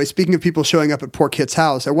people, by the way, speaking of people showing up at poor Kit's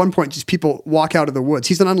house, at one point, just people walk out of the woods.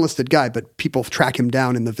 He's an unlisted guy, but people track him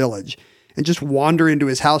down in the village and just wander into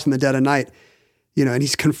his house in the dead of night, and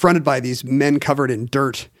he's confronted by these men covered in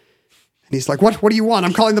dirt. And he's like, what do you want?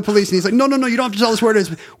 I'm calling the police. And he's like, no, you don't have to tell us where it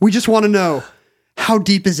is. We just want to know, How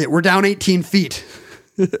deep is it? We're down 18 feet.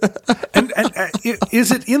 And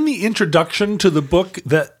is it in the introduction to the book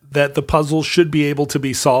that the puzzle should be able to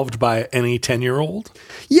be solved by any 10-year-old?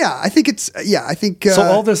 Yeah, I think it's. Yeah, I think. So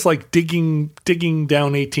all this like digging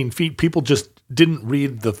down 18 feet, people just didn't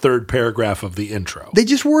read the third paragraph of the intro. They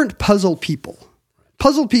just weren't puzzle people.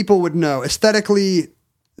 Puzzle people would know aesthetically.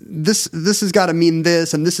 This has got to mean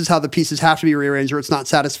this, and this is how the pieces have to be rearranged, or it's not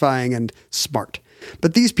satisfying and smart.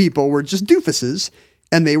 But these people were just doofuses,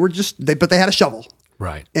 and but they had a shovel.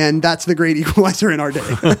 Right. And that's the great equalizer in our day.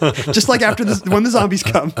 Just like after this, when the zombies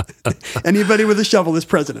come, anybody with a shovel is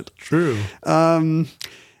president. True. I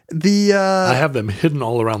have them hidden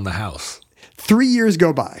all around the house. 3 years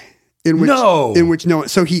go by in which no.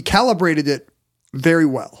 So he calibrated it very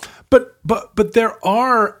well. But there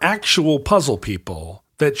are actual puzzle people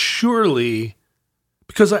that surely,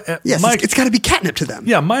 because it's got to be catnip to them.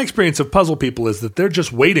 Yeah, my experience of puzzle people is that they're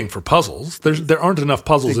just waiting for puzzles. There aren't enough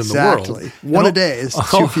puzzles in the world. One a day is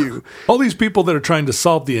too few. All these people that are trying to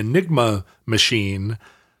solve the Enigma machine,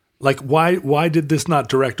 like why did this not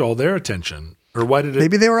direct all their attention? Or why did it?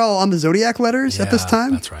 Maybe they were all on the Zodiac letters at this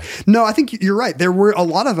time. That's right. No, I think you're right. There were a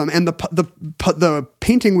lot of them, and the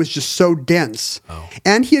painting was just so dense. Oh.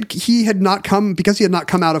 And he had not come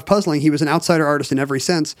out of puzzling. He was an outsider artist in every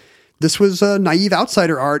sense. This was naive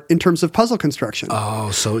outsider art in terms of puzzle construction.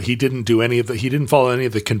 Oh, so he didn't do he didn't follow any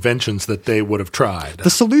of the conventions that they would have tried. The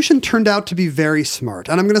solution turned out to be very smart,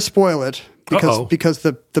 and I'm going to spoil it because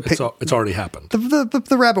it's already happened.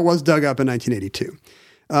 The rabbit was dug up in 1982.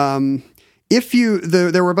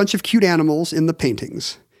 There were a bunch of cute animals in the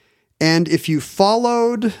paintings, and if you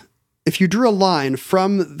drew a line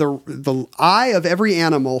from the eye of every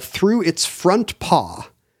animal through its front paw,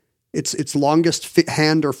 its longest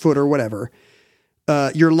hand or foot or whatever,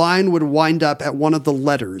 your line would wind up at one of the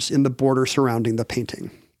letters in the border surrounding the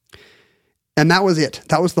painting. And that was it.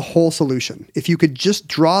 That was the whole solution. If you could just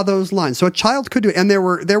draw those lines. So a child could do it. And there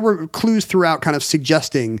were clues throughout kind of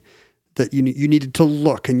suggesting that you needed to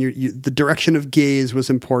look, and the direction of gaze was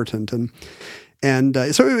important. And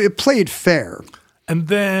so it played fair. And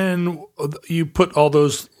then you put all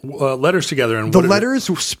those letters together. And the letters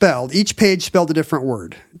spelled, each page spelled a different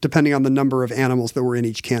word, depending on the number of animals that were in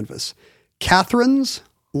each canvas. Catherine's,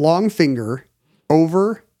 long finger,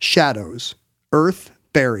 over, shadows, earth,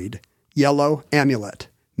 buried, yellow, amulet,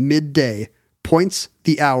 midday, points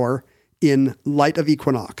the hour, in light of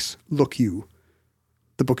equinox, look you.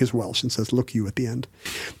 The book is Welsh and says look you at the end.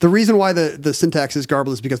 The reason why the syntax is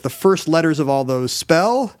garbled is because the first letters of all those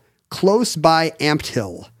spell close by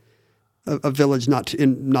Ampthill, a village not too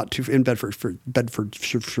in Bedfordshire.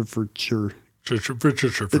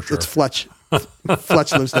 It's Fletch.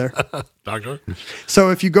 Fletch lives there. Doctor.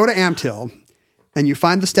 So if you go to Ampthill and you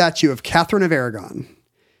find the statue of Catherine of Aragon,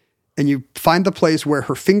 and you find the place where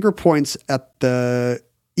her finger points at the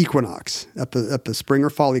equinox, at the spring or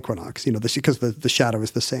fall equinox, because the shadow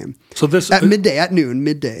is the same. So this at midday, at noon,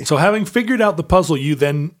 midday. So having figured out the puzzle, you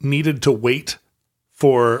then needed to wait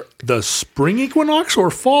for the spring equinox or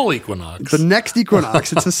fall equinox? The next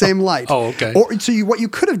equinox. It's the same light. Oh, okay. What you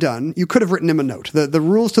could have done, you could have written him a note. The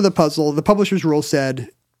rules to the puzzle, the publisher's rule said,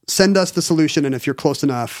 send us the solution, and if you're close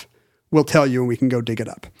enough, we'll tell you and we can go dig it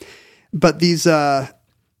up. But these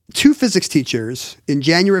two physics teachers in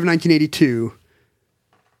January of 1982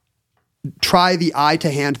 try the eye to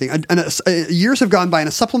hand thing. Years have gone by, and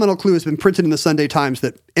a supplemental clue has been printed in the Sunday Times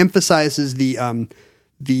that emphasizes the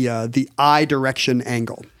eye direction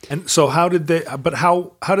angle. And so how did they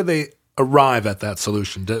arrive at that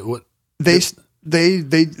solution? They've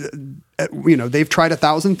tried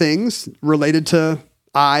 1,000 things related to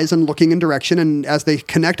eyes and looking in direction. And as they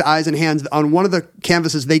connect eyes and hands on one of the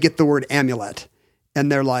canvases, they get the word amulet,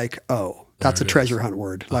 and they're like, oh, that's a treasure hunt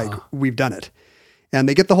word. Like, we've done it. And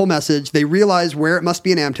they get the whole message. They realize where it must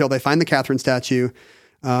be in Ampthill. They find the Catherine statue.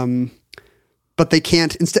 But they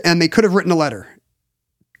can't, and they could have written a letter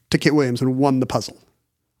to Kit Williams and won the puzzle.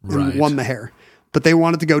 And won the hair. But they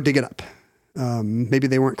wanted to go dig it up. Maybe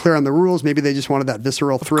they weren't clear on the rules. Maybe they just wanted that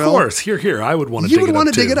visceral thrill. Of course. Here. I would want to dig it up. You would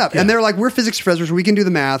want to dig it up. Yeah. And they're like, we're physics professors. We can do the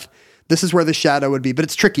math. This is where the shadow would be. But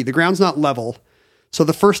it's tricky. The ground's not level. So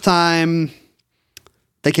the first time,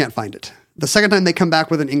 they can't find it. The second time, they come back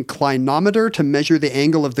with an inclinometer to measure the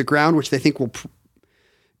angle of the ground, which they think will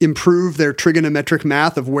improve their trigonometric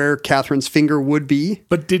math of where Catherine's finger would be.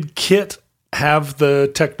 But did Kit have the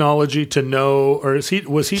technology to know, or was he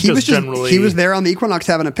generally... He was there on the equinox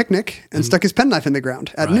having a picnic and stuck his penknife in the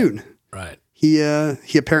ground at noon. Right. He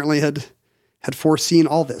apparently had foreseen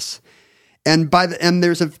all this. And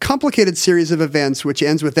there's a complicated series of events which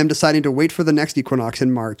ends with them deciding to wait for the next equinox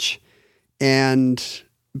in March. And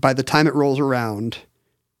by the time it rolls around,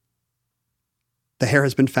 the hair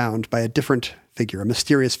has been found by a different figure, a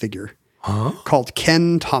mysterious figure called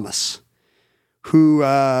Ken Thomas, who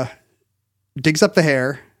digs up the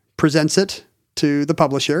hair, presents it to the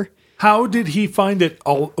publisher. How did he find it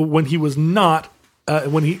when he was not,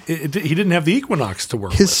 he didn't have the Equinox to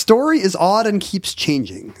work His with? story is odd and keeps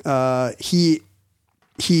changing. He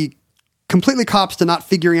completely cops to not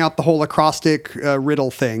figuring out the whole acrostic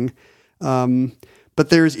riddle thing.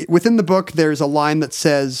 But within the book, there's a line that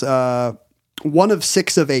says 1 of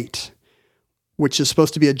 6 of 8, which is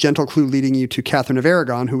supposed to be a gentle clue leading you to Catherine of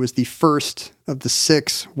Aragon, who was the first of the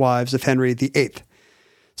 6 wives of Henry VIII.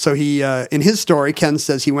 So he, in his story, Ken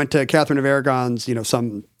says he went to Catherine of Aragon's,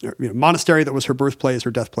 some monastery that was her birthplace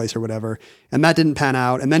or death place or whatever, and that didn't pan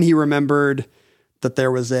out. And then he remembered that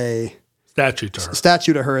there was a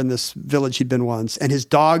statue to her in this village he'd been once, and his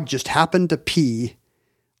dog just happened to pee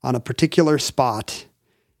on a particular spot.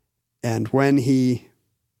 And when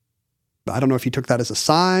I don't know if he took that as a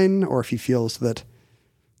sign or if he feels that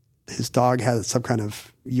his dog has some kind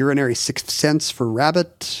of urinary sixth sense for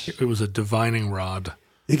rabbit. It was a divining rod.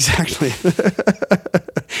 Exactly.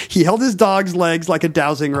 He held his dog's legs like a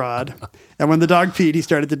dowsing rod. And when the dog peed, he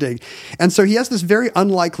started to dig. And so he has this very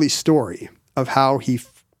unlikely story of how he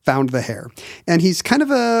found the hair. And he's kind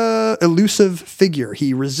of a elusive figure.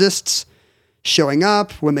 He resists showing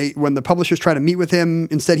up when the publishers try to meet with him.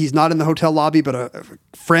 Instead, he's not in the hotel lobby, but a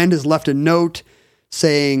friend has left a note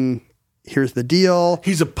saying, here's the deal.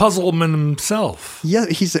 He's a puzzlement himself. Yeah,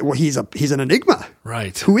 he's an enigma.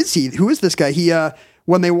 Right. Who is he? Who is this guy? He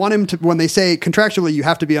when they say contractually you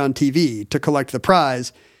have to be on TV to collect the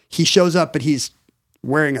prize, he shows up, but he's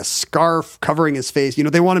wearing a scarf covering his face.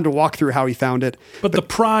 They want him to walk through how he found it. But the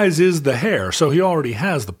prize is the hair, so he already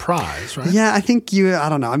has the prize, right? Yeah, I think I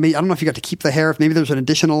don't know. I mean, I don't know if you got to keep the hair. If maybe there's an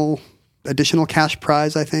additional cash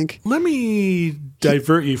prize, I think. Let me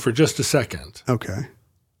divert you for just a second. Okay.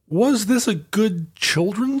 Was this a good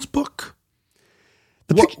children's book?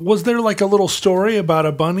 Was there like a little story about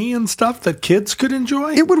a bunny and stuff that kids could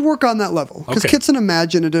enjoy? It would work on that level. Because Okay. Kit's an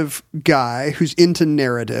imaginative guy who's into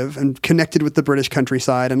narrative and connected with the British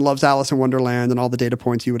countryside and loves Alice in Wonderland and all the data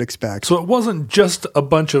points you would expect. So it wasn't just a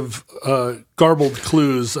bunch of garbled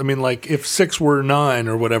clues. I mean, like if 6 were 9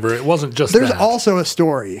 or whatever, it wasn't just There's that. also a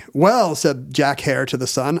story. Well, said Jack Hare to the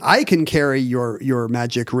son, I can carry your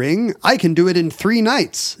magic ring. I can do it in 3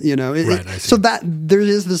 nights. Right, I see. So that there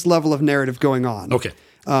is this level of narrative going on. Okay.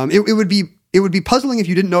 It would be puzzling if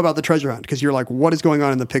you didn't know about the treasure hunt because you're like, what is going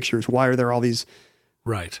on in the pictures? Why are there all these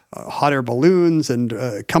Right. hot air balloons and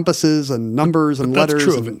compasses and numbers and That's letters?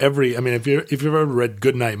 true and, of every. I mean, if you've ever read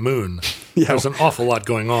Goodnight Moon, there's an awful lot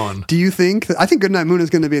going on. Do you think I think Goodnight Moon is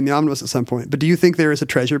going to be in the omnibus at some point? But do you think there is a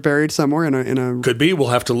treasure buried somewhere in a? Could be. We'll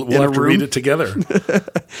have to room? read it together.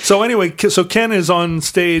 So anyway, so Ken is on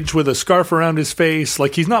stage with a scarf around his face,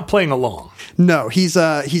 like he's not playing along. No, he's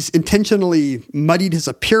intentionally muddied his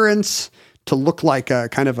appearance to look like a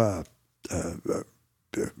kind of a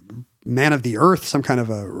man of the earth, some kind of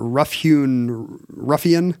a rough-hewn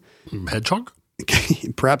ruffian. Hedgehog?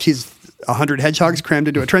 Perhaps he's 100 hedgehogs crammed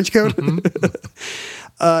into a trench coat.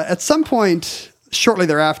 At some point, shortly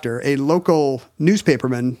thereafter, a local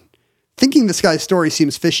newspaperman, thinking this guy's story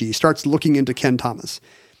seems fishy, starts looking into Ken Thomas.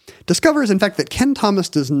 Discovers, in fact, that Ken Thomas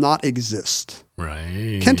does not exist.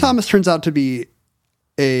 Right. Ken Thomas turns out to be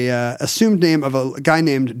a assumed name of a guy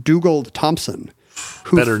named Dugald Thompson.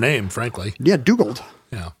 Better name, frankly. Yeah, Dugald.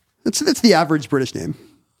 Yeah. It's the average British name.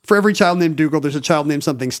 For every child named Dugald, there's a child named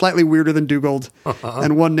something slightly weirder than Dugald,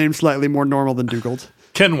 and one named slightly more normal than Dugald.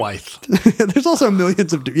 Kenwythe. There's also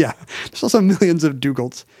millions of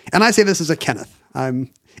Dugalds. And I say this as a Kenneth.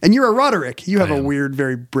 And you're a Roderick. You have a weird,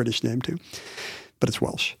 very British name too, but it's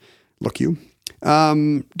Welsh. Look you.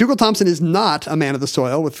 Dugald Thompson is not a man of the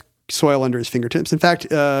soil with soil under his fingertips. In fact,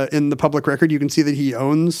 in the public record, you can see that he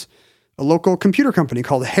owns a local computer company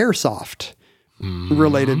called Hairsoft,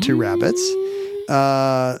 related to rabbits,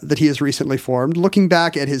 that he has recently formed. Looking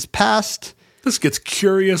back at his past, This gets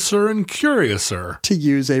curiouser and curiouser. to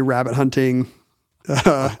use a rabbit hunting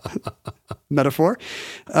metaphor,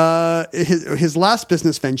 his last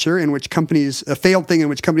business venture a failed thing in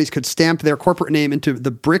which companies could stamp their corporate name into the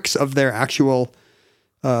bricks of their actual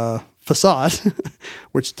facade,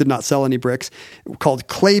 which did not sell any bricks, called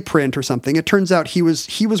Clay Print or something. It turns out he was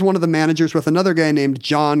one of the managers with another guy named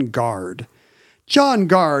John Gard. John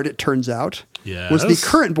Gard, it turns out, was the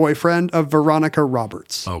current boyfriend of Veronica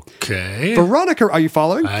Roberts. Okay. Veronica, are you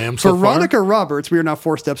following? I am so Veronica Roberts, we are now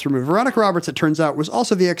 4 steps removed. Veronica Roberts, it turns out, was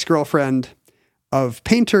also the ex-girlfriend of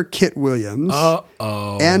painter Kit Williams.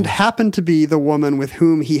 Uh-oh. And happened to be the woman with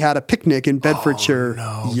whom he had a picnic in Bedfordshire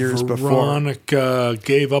years before. Veronica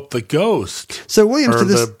gave up the ghost. So Williams Or to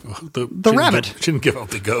this the rabbit. She didn't give up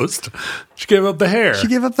the ghost. She gave up the hair. She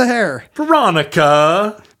gave up the hair.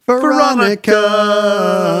 Veronica. Veronica.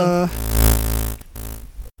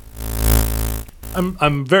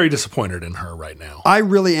 I'm very disappointed in her right now. I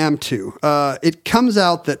really am too. It comes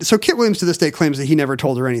out that Kit Williams to this day claims that he never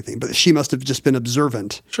told her anything, but she must have just been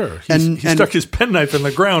observant. Sure. And He stuck his penknife in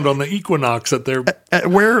the ground on the equinox at their...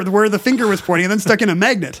 where the finger was pointing, and then stuck in a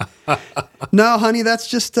magnet. No, honey, that's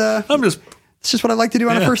just it's just what I like to do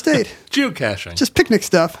on a first date. Geocaching. Just picnic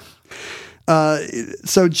stuff.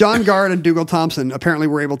 So John Gard and Dougal Thompson apparently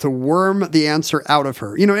were able to worm the answer out of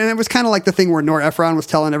her. And it was kind of like the thing where Nora Ephron was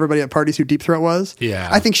telling everybody at parties who Deep Throat was. Yeah.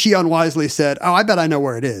 I think she unwisely said, "Oh, I bet I know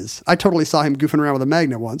where it is. I totally saw him goofing around with a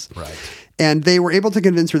magnet once." Right. And they were able to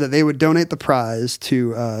convince her that they would donate the prize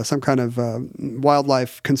to some kind of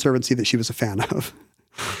wildlife conservancy that she was a fan of.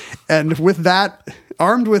 And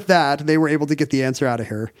armed with that, they were able to get the answer out of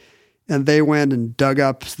her. And they went and dug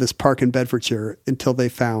up this park in Bedfordshire until they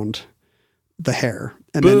found the hair,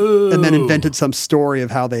 and then invented some story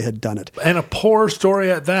of how they had done it. And a poor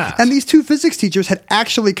story at that. And these two physics teachers had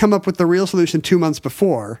actually come up with the real solution 2 months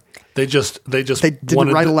before. They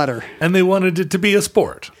didn't write a letter. And they wanted it to be a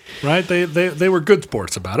sport, right? They were good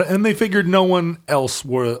sports about it, and they figured no one else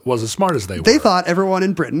was as smart as they were. They thought everyone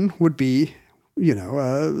in Britain would be, fair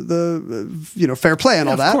play and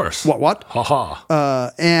all that. Of course. What? Ha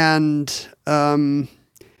ha.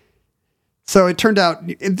 So it turned out,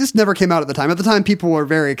 this never came out at the time. At the time, people were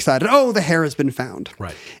very excited. Oh, the hair has been found.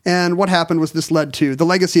 Right. And what happened was the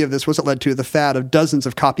legacy of this was it led to the fad of dozens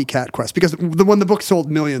of copycat quests. Because when the book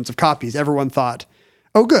sold millions of copies, everyone thought,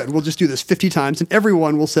 oh, good, we'll just do this 50 times and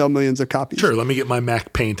everyone will sell millions of copies. Sure, let me get my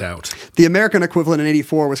Mac Paint out. The American equivalent in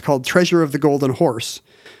 1984 was called Treasure of the Golden Horse.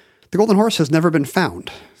 The Golden Horse has never been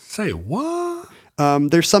found. Say what?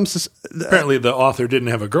 There's some... Apparently the author didn't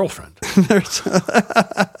have a girlfriend.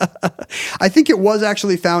 I think it was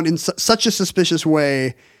actually found in such a suspicious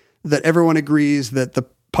way that everyone agrees that the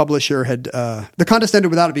publisher had... the contest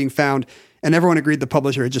ended without it being found, and everyone agreed the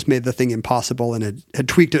publisher had just made the thing impossible and had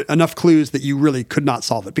tweaked it enough clues that you really could not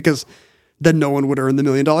solve it, because then no one would earn the $1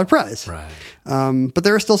 million prize. Right. But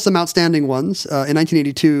there are still some outstanding ones. In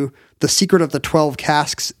 1982, The Secret of the 12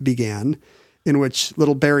 Casks began, in which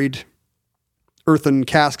little buried earthen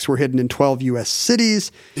casks were hidden in 12 U.S.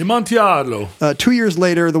 cities. Amontillado. 2 years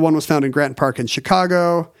later, the one was found in Grant Park in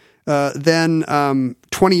Chicago. Then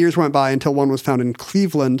 20 years went by until one was found in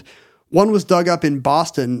Cleveland. One was dug up in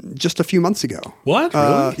Boston just a few months ago. What?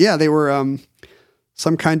 Really? Yeah, they were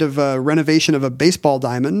some kind of renovation of a baseball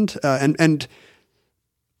diamond. And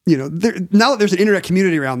now that there's an internet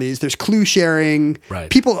community around these, there's clue sharing. Right.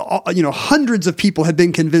 People, hundreds of people had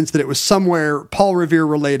been convinced that it was somewhere Paul Revere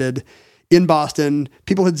related in Boston.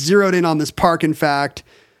 People had zeroed in on this park, in fact.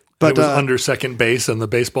 But it was under second base on the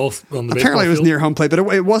baseball apparently it was field? near home plate, but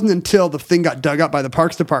it wasn't until the thing got dug up by the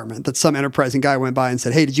Parks Department that some enterprising guy went by and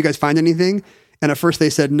said, "Hey, did you guys find anything?" And at first they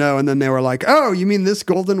said no, and then they were like, "Oh, you mean this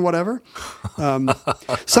golden whatever?"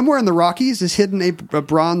 Somewhere in the Rockies is hidden a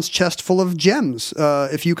bronze chest full of gems.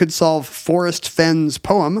 If you could solve Forrest Fenn's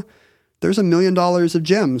poem, there's $1 million of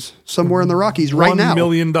gems somewhere in the Rockies right now. $1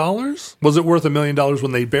 million? Was it worth $1 million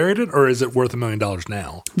when they buried it, or is it worth $1 million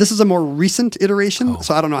now? This is a more recent iteration,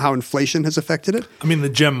 so I don't know how inflation has affected it. I mean, the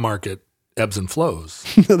gem market ebbs and flows.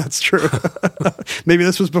 That's true. Maybe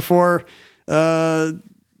this was before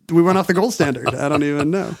we went off the gold standard. I don't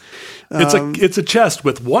even know. It's a chest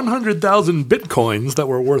with 100,000 bitcoins that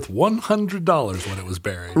were worth $100 when it was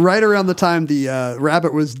buried. Right around the time the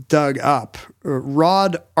rabbit was dug up,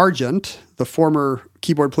 Rod Argent, the former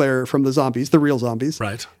keyboard player from the Zombies, the real Zombies,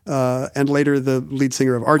 Right. And later the lead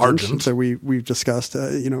singer of Argent. So we've discussed,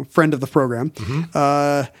 friend of the program.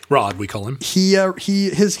 Rod, we call him.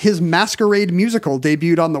 His Masquerade musical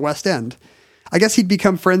debuted on the West End. I guess he'd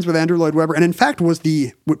become friends with Andrew Lloyd Webber, and in fact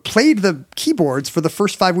played the keyboards for the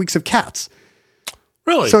first 5 weeks of Cats.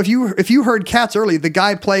 Really? So if you heard Cats early, the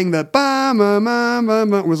guy playing the ba ma ma ma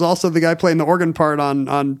ma was also the guy playing the organ part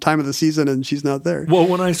on Time of the Season, and She's Not There. Well,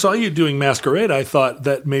 when I saw you doing Masquerade, I thought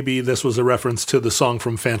that maybe this was a reference to the song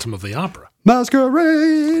from Phantom of the Opera.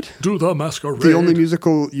 Masquerade. Do the Masquerade. The only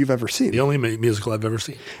musical you've ever seen. The only musical I've ever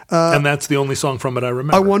seen. And that's the only song from it I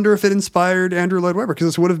remember. I wonder if it inspired Andrew Lloyd Webber, because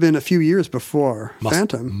this would have been a few years before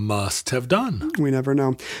Phantom. Must have done. We never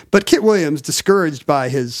know. But Kit Williams, discouraged by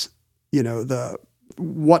his,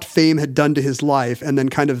 what fame had done to his life, and then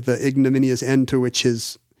kind of the ignominious end to which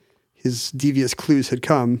his his devious clues had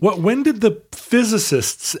come. When did the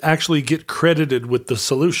physicists actually get credited with the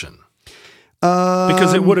solution?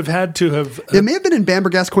 Because it would have had to have... It may have been in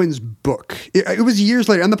Bamber Gascoigne's book. It was years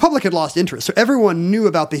later, and the public had lost interest. So everyone knew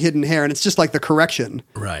about the hidden hair, and it's just like the correction.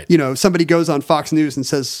 Right. You know, somebody goes on Fox News and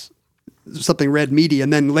says something red meaty,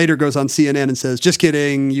 and then later goes on CNN and says, just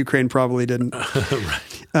kidding, Ukraine probably didn't.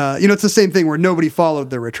 Right. You know, it's the same thing where nobody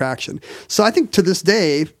followed the retraction. So I think to this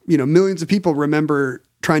day, you know, millions of people remember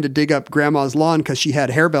trying to dig up grandma's lawn because she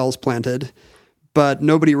had harebells planted, but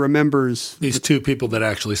nobody remembers These two people that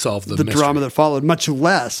actually solved the the mystery. drama that followed, much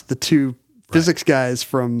less the two physics guys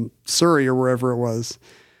from Surrey or wherever it was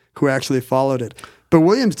who actually followed it. But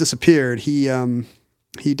Williams disappeared. He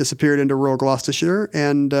disappeared into rural Gloucestershire,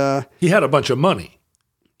 and He had a bunch of money.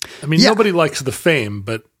 I mean, Yeah. nobody likes the fame,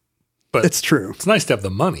 but it's true. it's nice to have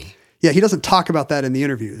the money. Yeah, he doesn't talk about that in the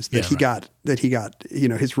interviews that Yeah, he got. You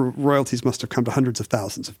know, his royalties must have come to hundreds of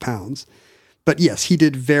thousands of pounds. But yes, he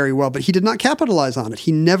did very well. But he did not capitalize on it.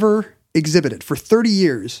 He never exhibited for 30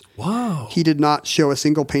 years. Wow. He did not show a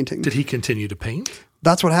single painting. Did he continue to paint?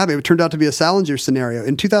 That's what happened. It turned out to be a Salinger scenario.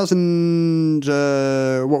 In 2000,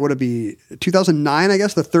 what would it be? 2009, I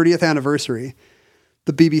guess, the 30th anniversary,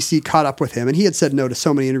 the BBC caught up with him. And he had said no to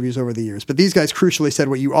so many interviews over the years. But these guys crucially said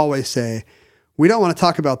what you always say. We don't want to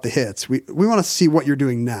talk about the hits. We want to see what you're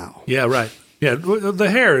doing now. Yeah, right. Yeah, the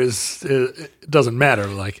hair it doesn't matter.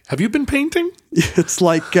 Like, have you been painting? It's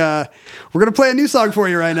like, we're going to play a new song for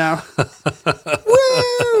you right now.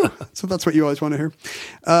 Woo! So that's what you always want to hear.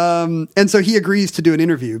 And so he agrees to do an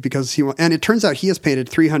interview because and it turns out he has painted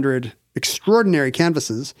 300 extraordinary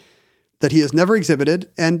canvases that he has never exhibited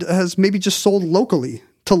and has maybe just sold locally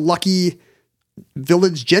to lucky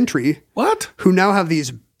village gentry. What? Who now have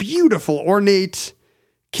these beautiful, ornate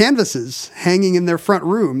canvases hanging in their front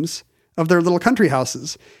rooms of their little country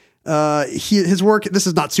houses. His work, this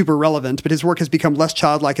is not super relevant, but his work has become less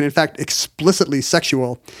childlike and in fact explicitly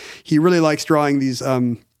sexual. He really likes drawing these,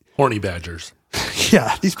 Horny badgers.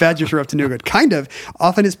 yeah, these badgers are up to no good. Kind of.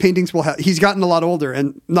 Often his paintings will have, he's gotten a lot older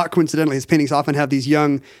and not coincidentally, his paintings often have these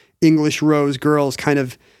young English rose girls kind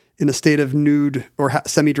of in a state of nude or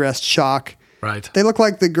semi-dressed shock. Right. They look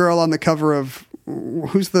like the girl on the cover of,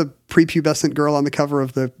 who's the prepubescent girl on the cover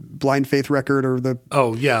of the Blind Faith record or the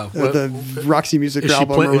the Roxy Music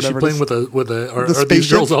album or whatever? Is she playing with are these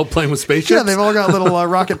spaceship? girls all playing with spaceships? Yeah, they've all got little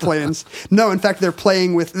rocket planes. No, in fact, they're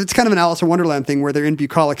playing with, it's kind of an Alice in Wonderland thing where they're in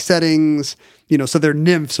bucolic settings, you know, so they're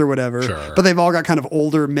nymphs or whatever. Sure. But they've all got kind of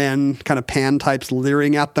older men, kind of pan types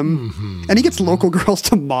leering at them. And he gets local girls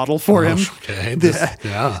to model for him. Okay.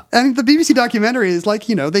 Yeah. And the BBC documentary is like,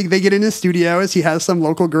 you know, they get in his studio as he has some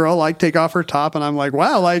local girl like take off her top. And I'm like,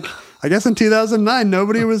 wow, like, I guess in 2009,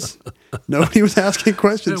 nobody was asking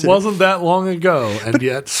questions. It wasn't that long ago, and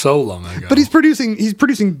yet so long ago. But he's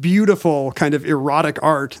producing beautiful kind of erotic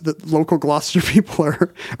art that local Gloucester people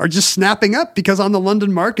are just snapping up because on the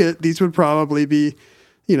London market, these would probably be,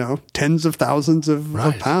 you know, tens of thousands of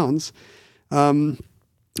pounds. But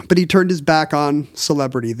he turned his back on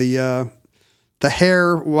celebrity. The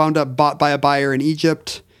hair wound up bought by a buyer in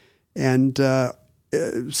Egypt and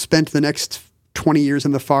spent the next 20 years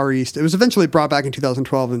in the Far East. It was eventually brought back in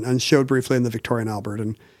 2012 and showed briefly in the Victoria and Albert.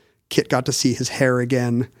 And Kit got to see his hair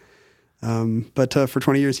again. But for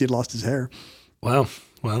 20 years, he had lost his hair. Wow.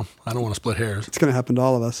 Well, I don't want to split hairs. It's going to happen to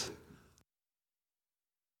all of us.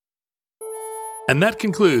 And that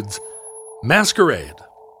Masquerade.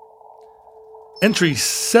 Entry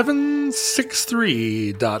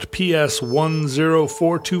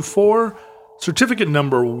 763.PS10424, certificate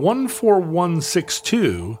number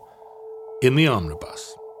 14162, in the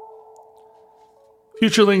omnibus.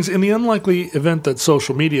 Futurelings, in the unlikely event that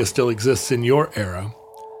social media still exists in your era,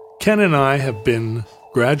 Ken and I have been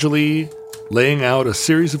gradually laying out a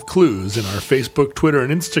series of clues in our Facebook, Twitter,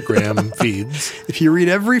 and Instagram feeds. If you read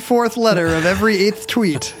every fourth letter of every eighth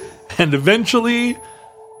tweet. And eventually,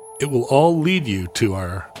 it will all lead you to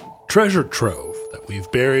our treasure trove that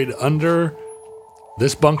we've buried under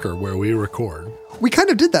this bunker where we record. We kind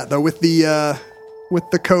of did that, though, with the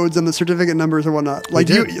codes and the certificate numbers and whatnot. Like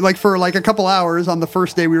for like a couple hours on the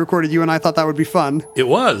first day we recorded, you and I thought that would be fun. It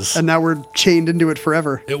was. And now we're chained into it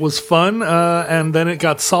forever. It was fun, and then it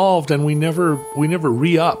got solved, and we never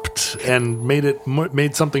re-upped and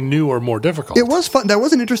made something new or more difficult. It was fun. That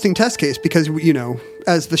was an interesting test case because, you know,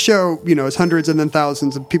 as the show, you know, as hundreds and then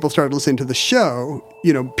thousands of people started listening to the show,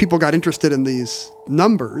 you know, people got interested in these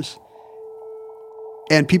numbers.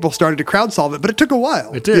 and people started to crowd solve it, but it took a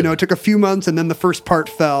while. It did. It took a few months, and then the first part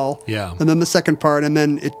fell. Yeah. And then the second part, and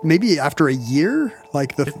then maybe after a year,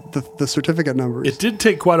 like the certificate numbers. It did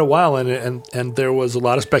take quite a while, and there was a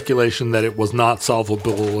lot of speculation that it was not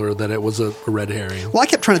solvable or that it was a red herring. Well, I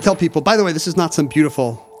kept trying to tell people, by the way, this is not some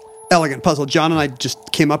beautiful, elegant puzzle. John and I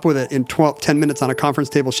just came up with it in 10 minutes on a conference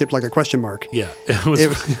table shaped like a question mark. Yeah,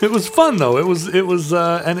 it was fun though. It was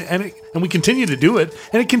and we continue to do it,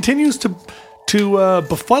 and it continues to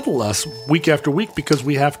befuddle us week after week because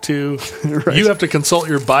we have to. Right. You have to consult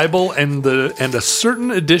your Bible and a certain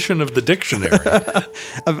edition of the dictionary.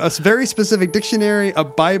 A very specific dictionary, a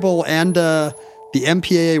Bible, and the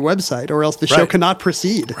MPAA website, or else the show Right. cannot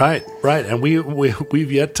proceed. Right, and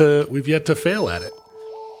we've yet to fail at it.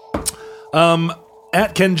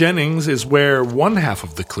 At Ken Jennings is where one half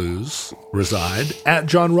of the clues reside. At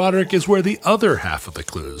John Roderick is where the other half of the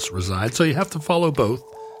clues reside. So you have to follow both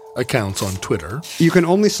accounts on Twitter. You can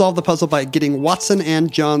only solve the puzzle by getting Watson and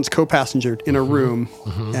John's co-passenger in a room.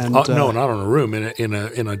 And No, not in a room. In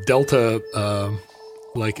a Delta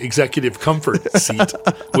like executive comfort seat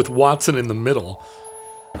with Watson in the middle.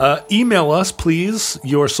 Email us, please,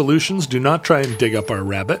 your solutions. Do not try and dig up our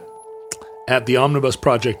rabbit. At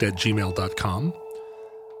theomnibusproject@gmail.com.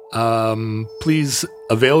 Please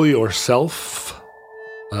avail yourself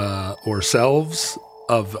or selves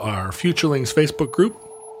of our Futurelings Facebook group,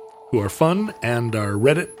 who are fun, and our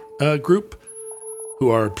Reddit group, who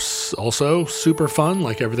are also super fun,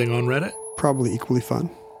 like everything on Reddit. probably equally fun.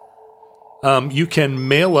 You can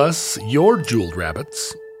mail us your jeweled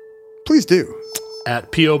rabbits Please do.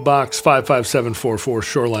 at P.O. Box 55744,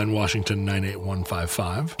 Shoreline, Washington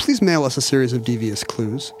 98155. Please mail us a series of devious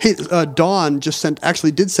clues. Hey, Dawn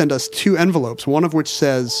did send us 2 envelopes, one of which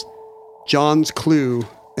says John's clue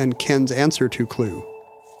and Ken's answer to clue.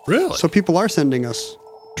 Really? So people are sending us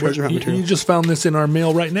treasure hunt you material. just found this in our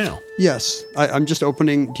mail right now. Yes. I'm just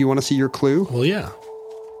opening. Do you want to see your clue? Well, yeah.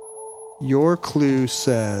 Your clue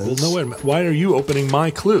says... Well, no, wait a minute. Why are you opening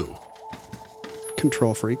my clue?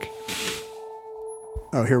 Control freak.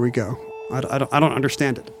 Oh, here we go. I don't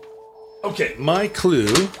understand it. Okay, my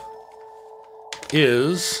clue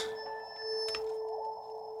is...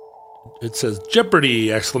 It says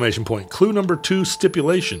Jeopardy! Exclamation point. Clue number 2,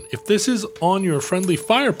 stipulation. If this is on your Friendly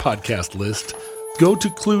Fire podcast list, go to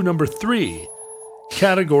clue number 3,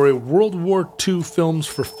 category World War II films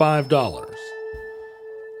for $5.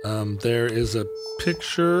 There is a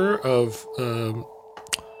picture of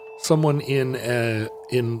someone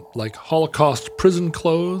in like Holocaust prison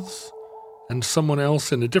clothes and someone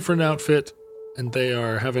else in a different outfit, and they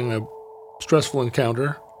are having a stressful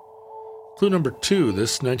encounter. Clue number 2,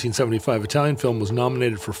 this 1975 Italian film was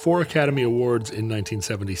nominated for 4 Academy Awards in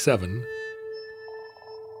 1977.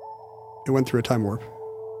 It went through a time warp.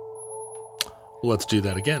 Well, let's do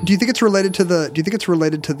that again. Do you think it's related to the...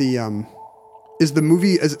 Is the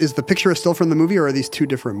movie... Is the picture still from the movie, or are these 2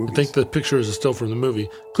 different movies? I think the picture is still from the movie.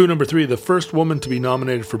 Clue number 3, the first woman to be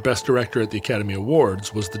nominated for Best Director at the Academy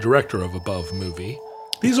Awards was the director of above movie.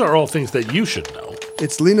 These are all things that you should know.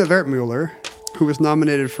 It's Lena Wertmuller, who was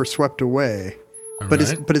nominated for Swept Away. But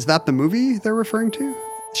is that the movie they're referring to?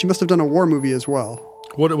 She must have done a war movie as well.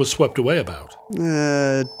 What it was swept away about?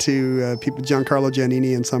 To people, Giancarlo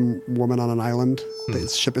Giannini and some woman on an island.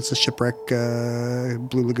 It's a shipwreck,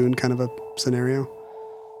 Blue Lagoon kind of a scenario.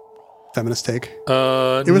 Feminist take.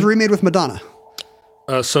 It was remade with Madonna.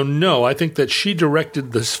 So no, I think that she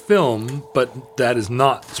directed this film, but that is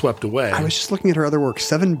not Swept Away. I was just looking at her other work.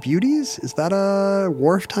 Seven Beauties? Is that a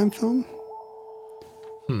wartime film?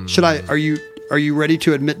 Are you ready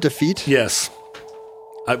to admit defeat? Yes.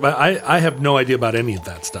 I have no idea about any of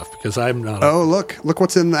that stuff because I'm not. Oh, look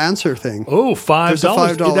what's in the answer thing. Oh, There's a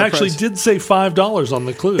 $5. $5 It actually prize. did say $5 on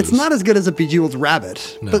the clues. It's not as good as a Bejeweled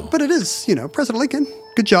Rabbit, No. but it is, President Lincoln.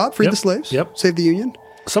 Good job. Freed Yep, the slaves. yep. Saved the Union.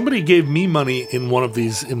 Somebody gave me money in one of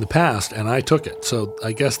these in the past, and I took it. So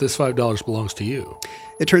I guess this $5 belongs to you.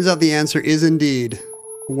 It turns out the answer is indeed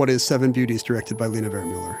What is Seven Beauties, directed by Lena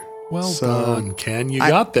Wertmuller. Well done, Ken. You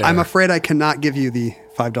got there. I'm afraid I cannot give you the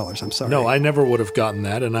 $5. I'm sorry. No, I never would have gotten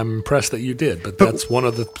that, and I'm impressed that you did. But that's one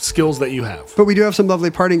of the skills that you have. But we do have some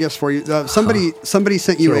lovely parting gifts for you. Somebody sent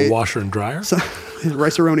Is you there a a washer and dryer?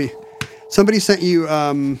 Rice-A-Roni. Somebody sent you,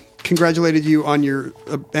 congratulated you on your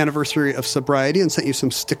anniversary of sobriety and sent you some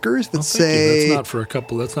stickers that Thank say... you.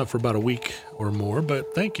 That's not for about a week or more,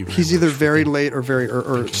 but thank you very He's much either for very thinking. late or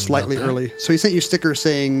or slightly about that. early. So he sent you stickers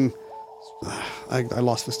saying, I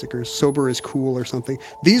lost the stickers. Sober is cool or something.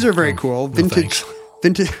 These are very cool. thanks.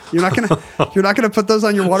 Vintage. You're not gonna put those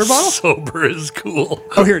on your water bottle? Sober is cool.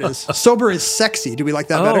 Oh, here it is. Sober is sexy. Do we like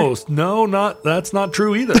that better? Oh, no, that's not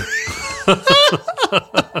true either.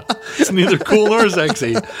 It's neither cool nor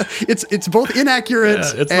sexy. It's both inaccurate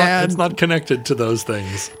Yeah, it's not connected to those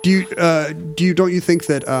things. don't you think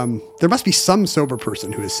that there must be some sober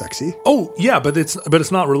person who is sexy? Oh yeah, but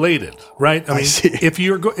it's not related, right? I mean, see. if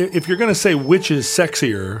you're going to say which is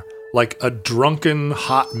sexier, like a drunken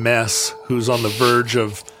hot mess who's on the verge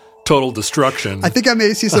of total destruction. I think I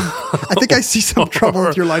may see some. I think I see some trouble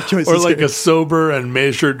with your life choices. Or like here. a sober and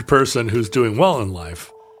measured person who's doing well in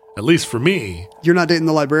life. At least for me, You're not dating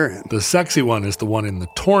the librarian. the sexy one is the one in the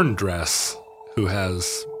torn dress who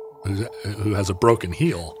has a broken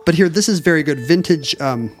heel. But here, this is very good. Vintage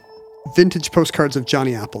postcards of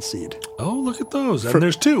Johnny Appleseed Oh, look at those! And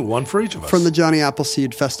there's two, one for each of us. from the Johnny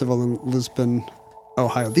Appleseed Festival in Lisbon,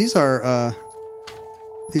 Ohio. These are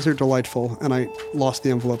delightful, and I lost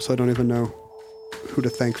the envelope, so I don't even know who to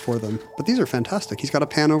thank for them. But these are fantastic. He's got a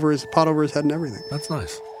pot over his head and everything. That's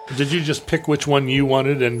nice. Did you just pick which one you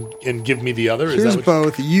wanted and give me the other? Is Here's that what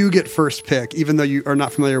both. You get first pick, even though you are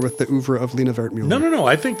not familiar with the oeuvre of Lena Wertmuller. No.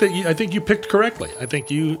 I think you picked correctly. I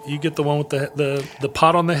think you get the one with the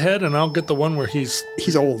pot on the head, and I'll get the one where he's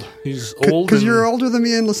old. He's old Because and you're older than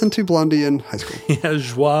me and listened to Blondie in high school. he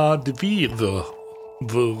has joie de vivre.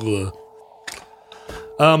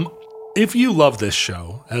 If you love this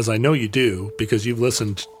show, as I know you do, because you've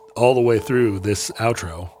listened all the way through this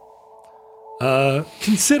outro,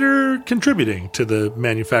 consider contributing to the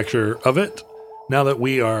manufacture of it. Now that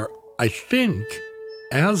we are, I think,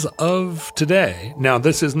 as of today. Now,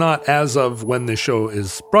 this is not as of when this show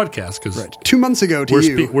is broadcast, because Right. 2 months ago to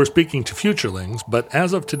you. we're speaking to futurelings, but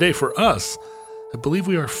as of today for us, I believe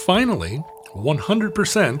we are finally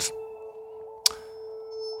 100%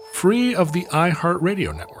 free of the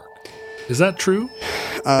iHeartRadio network. Is that true?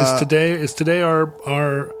 Is today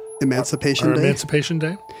our Emancipation Day. Emancipation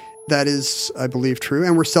Day? That is, I believe, true.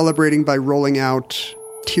 And we're celebrating by rolling out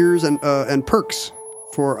tiers and perks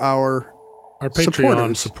for our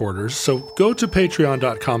Patreon supporters. So go to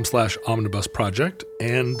patreon.com/omnibusproject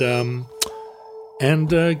and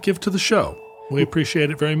give to the show. We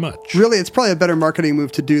appreciate it very much. Really, it's probably a better marketing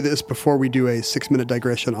move to do this before we do a 6-minute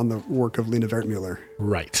digression on the work of Lena Wertmuller.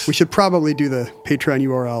 Right. We should probably do the Patreon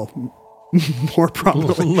URL more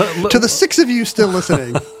promptly. To the 6 of you still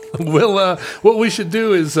listening, What we should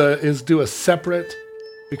do is do a separate,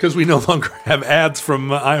 because we no longer have ads from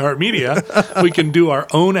iHeartMedia, we can do our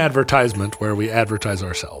own advertisement where we advertise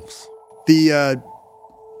ourselves. the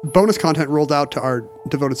bonus content rolled out to our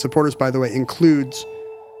devoted supporters, by the way, includes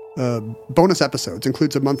bonus episodes,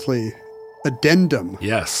 includes a monthly addendum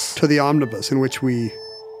Yes. to the omnibus in which we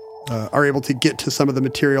are able to get to some of the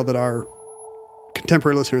material that our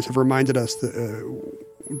contemporary listeners have reminded us that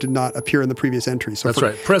did not appear in the previous entry. So That's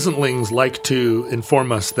right. Presentlings like to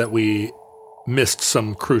inform us that we missed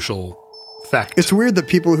some crucial fact. It's weird that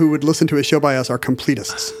people who would listen to a show by us are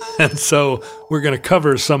completists. And so we're going to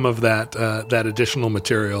cover some of that additional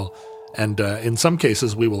material. And in some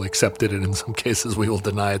cases, we will accept it, and in some cases, we will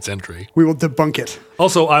deny its entry. We will debunk it.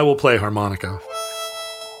 Also, I will play harmonica.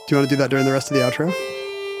 Do you want to do that during the rest of the outro?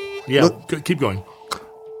 Yeah, Look- keep going.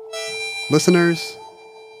 Listeners,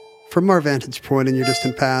 from our vantage point in your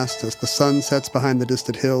distant past, as the sun sets behind the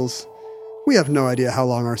distant hills, we have no idea how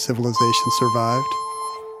long our civilization survived.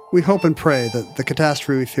 We hope and pray that the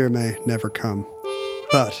catastrophe we fear may never come.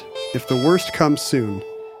 But if the worst comes soon,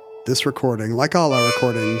 this recording, like all our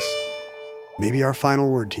recordings, may be our final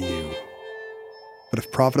word to you. But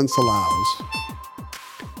if Providence allows,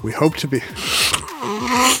 we hope to be...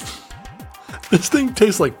 This thing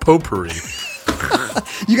tastes like potpourri.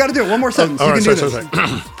 You got to do it. One more sentence. All You right, can do sorry. this.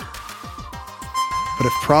 But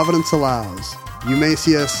if Providence allows, you may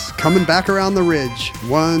see us coming back around the ridge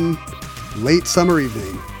one late summer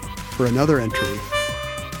evening for another entry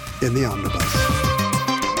in the omnibus.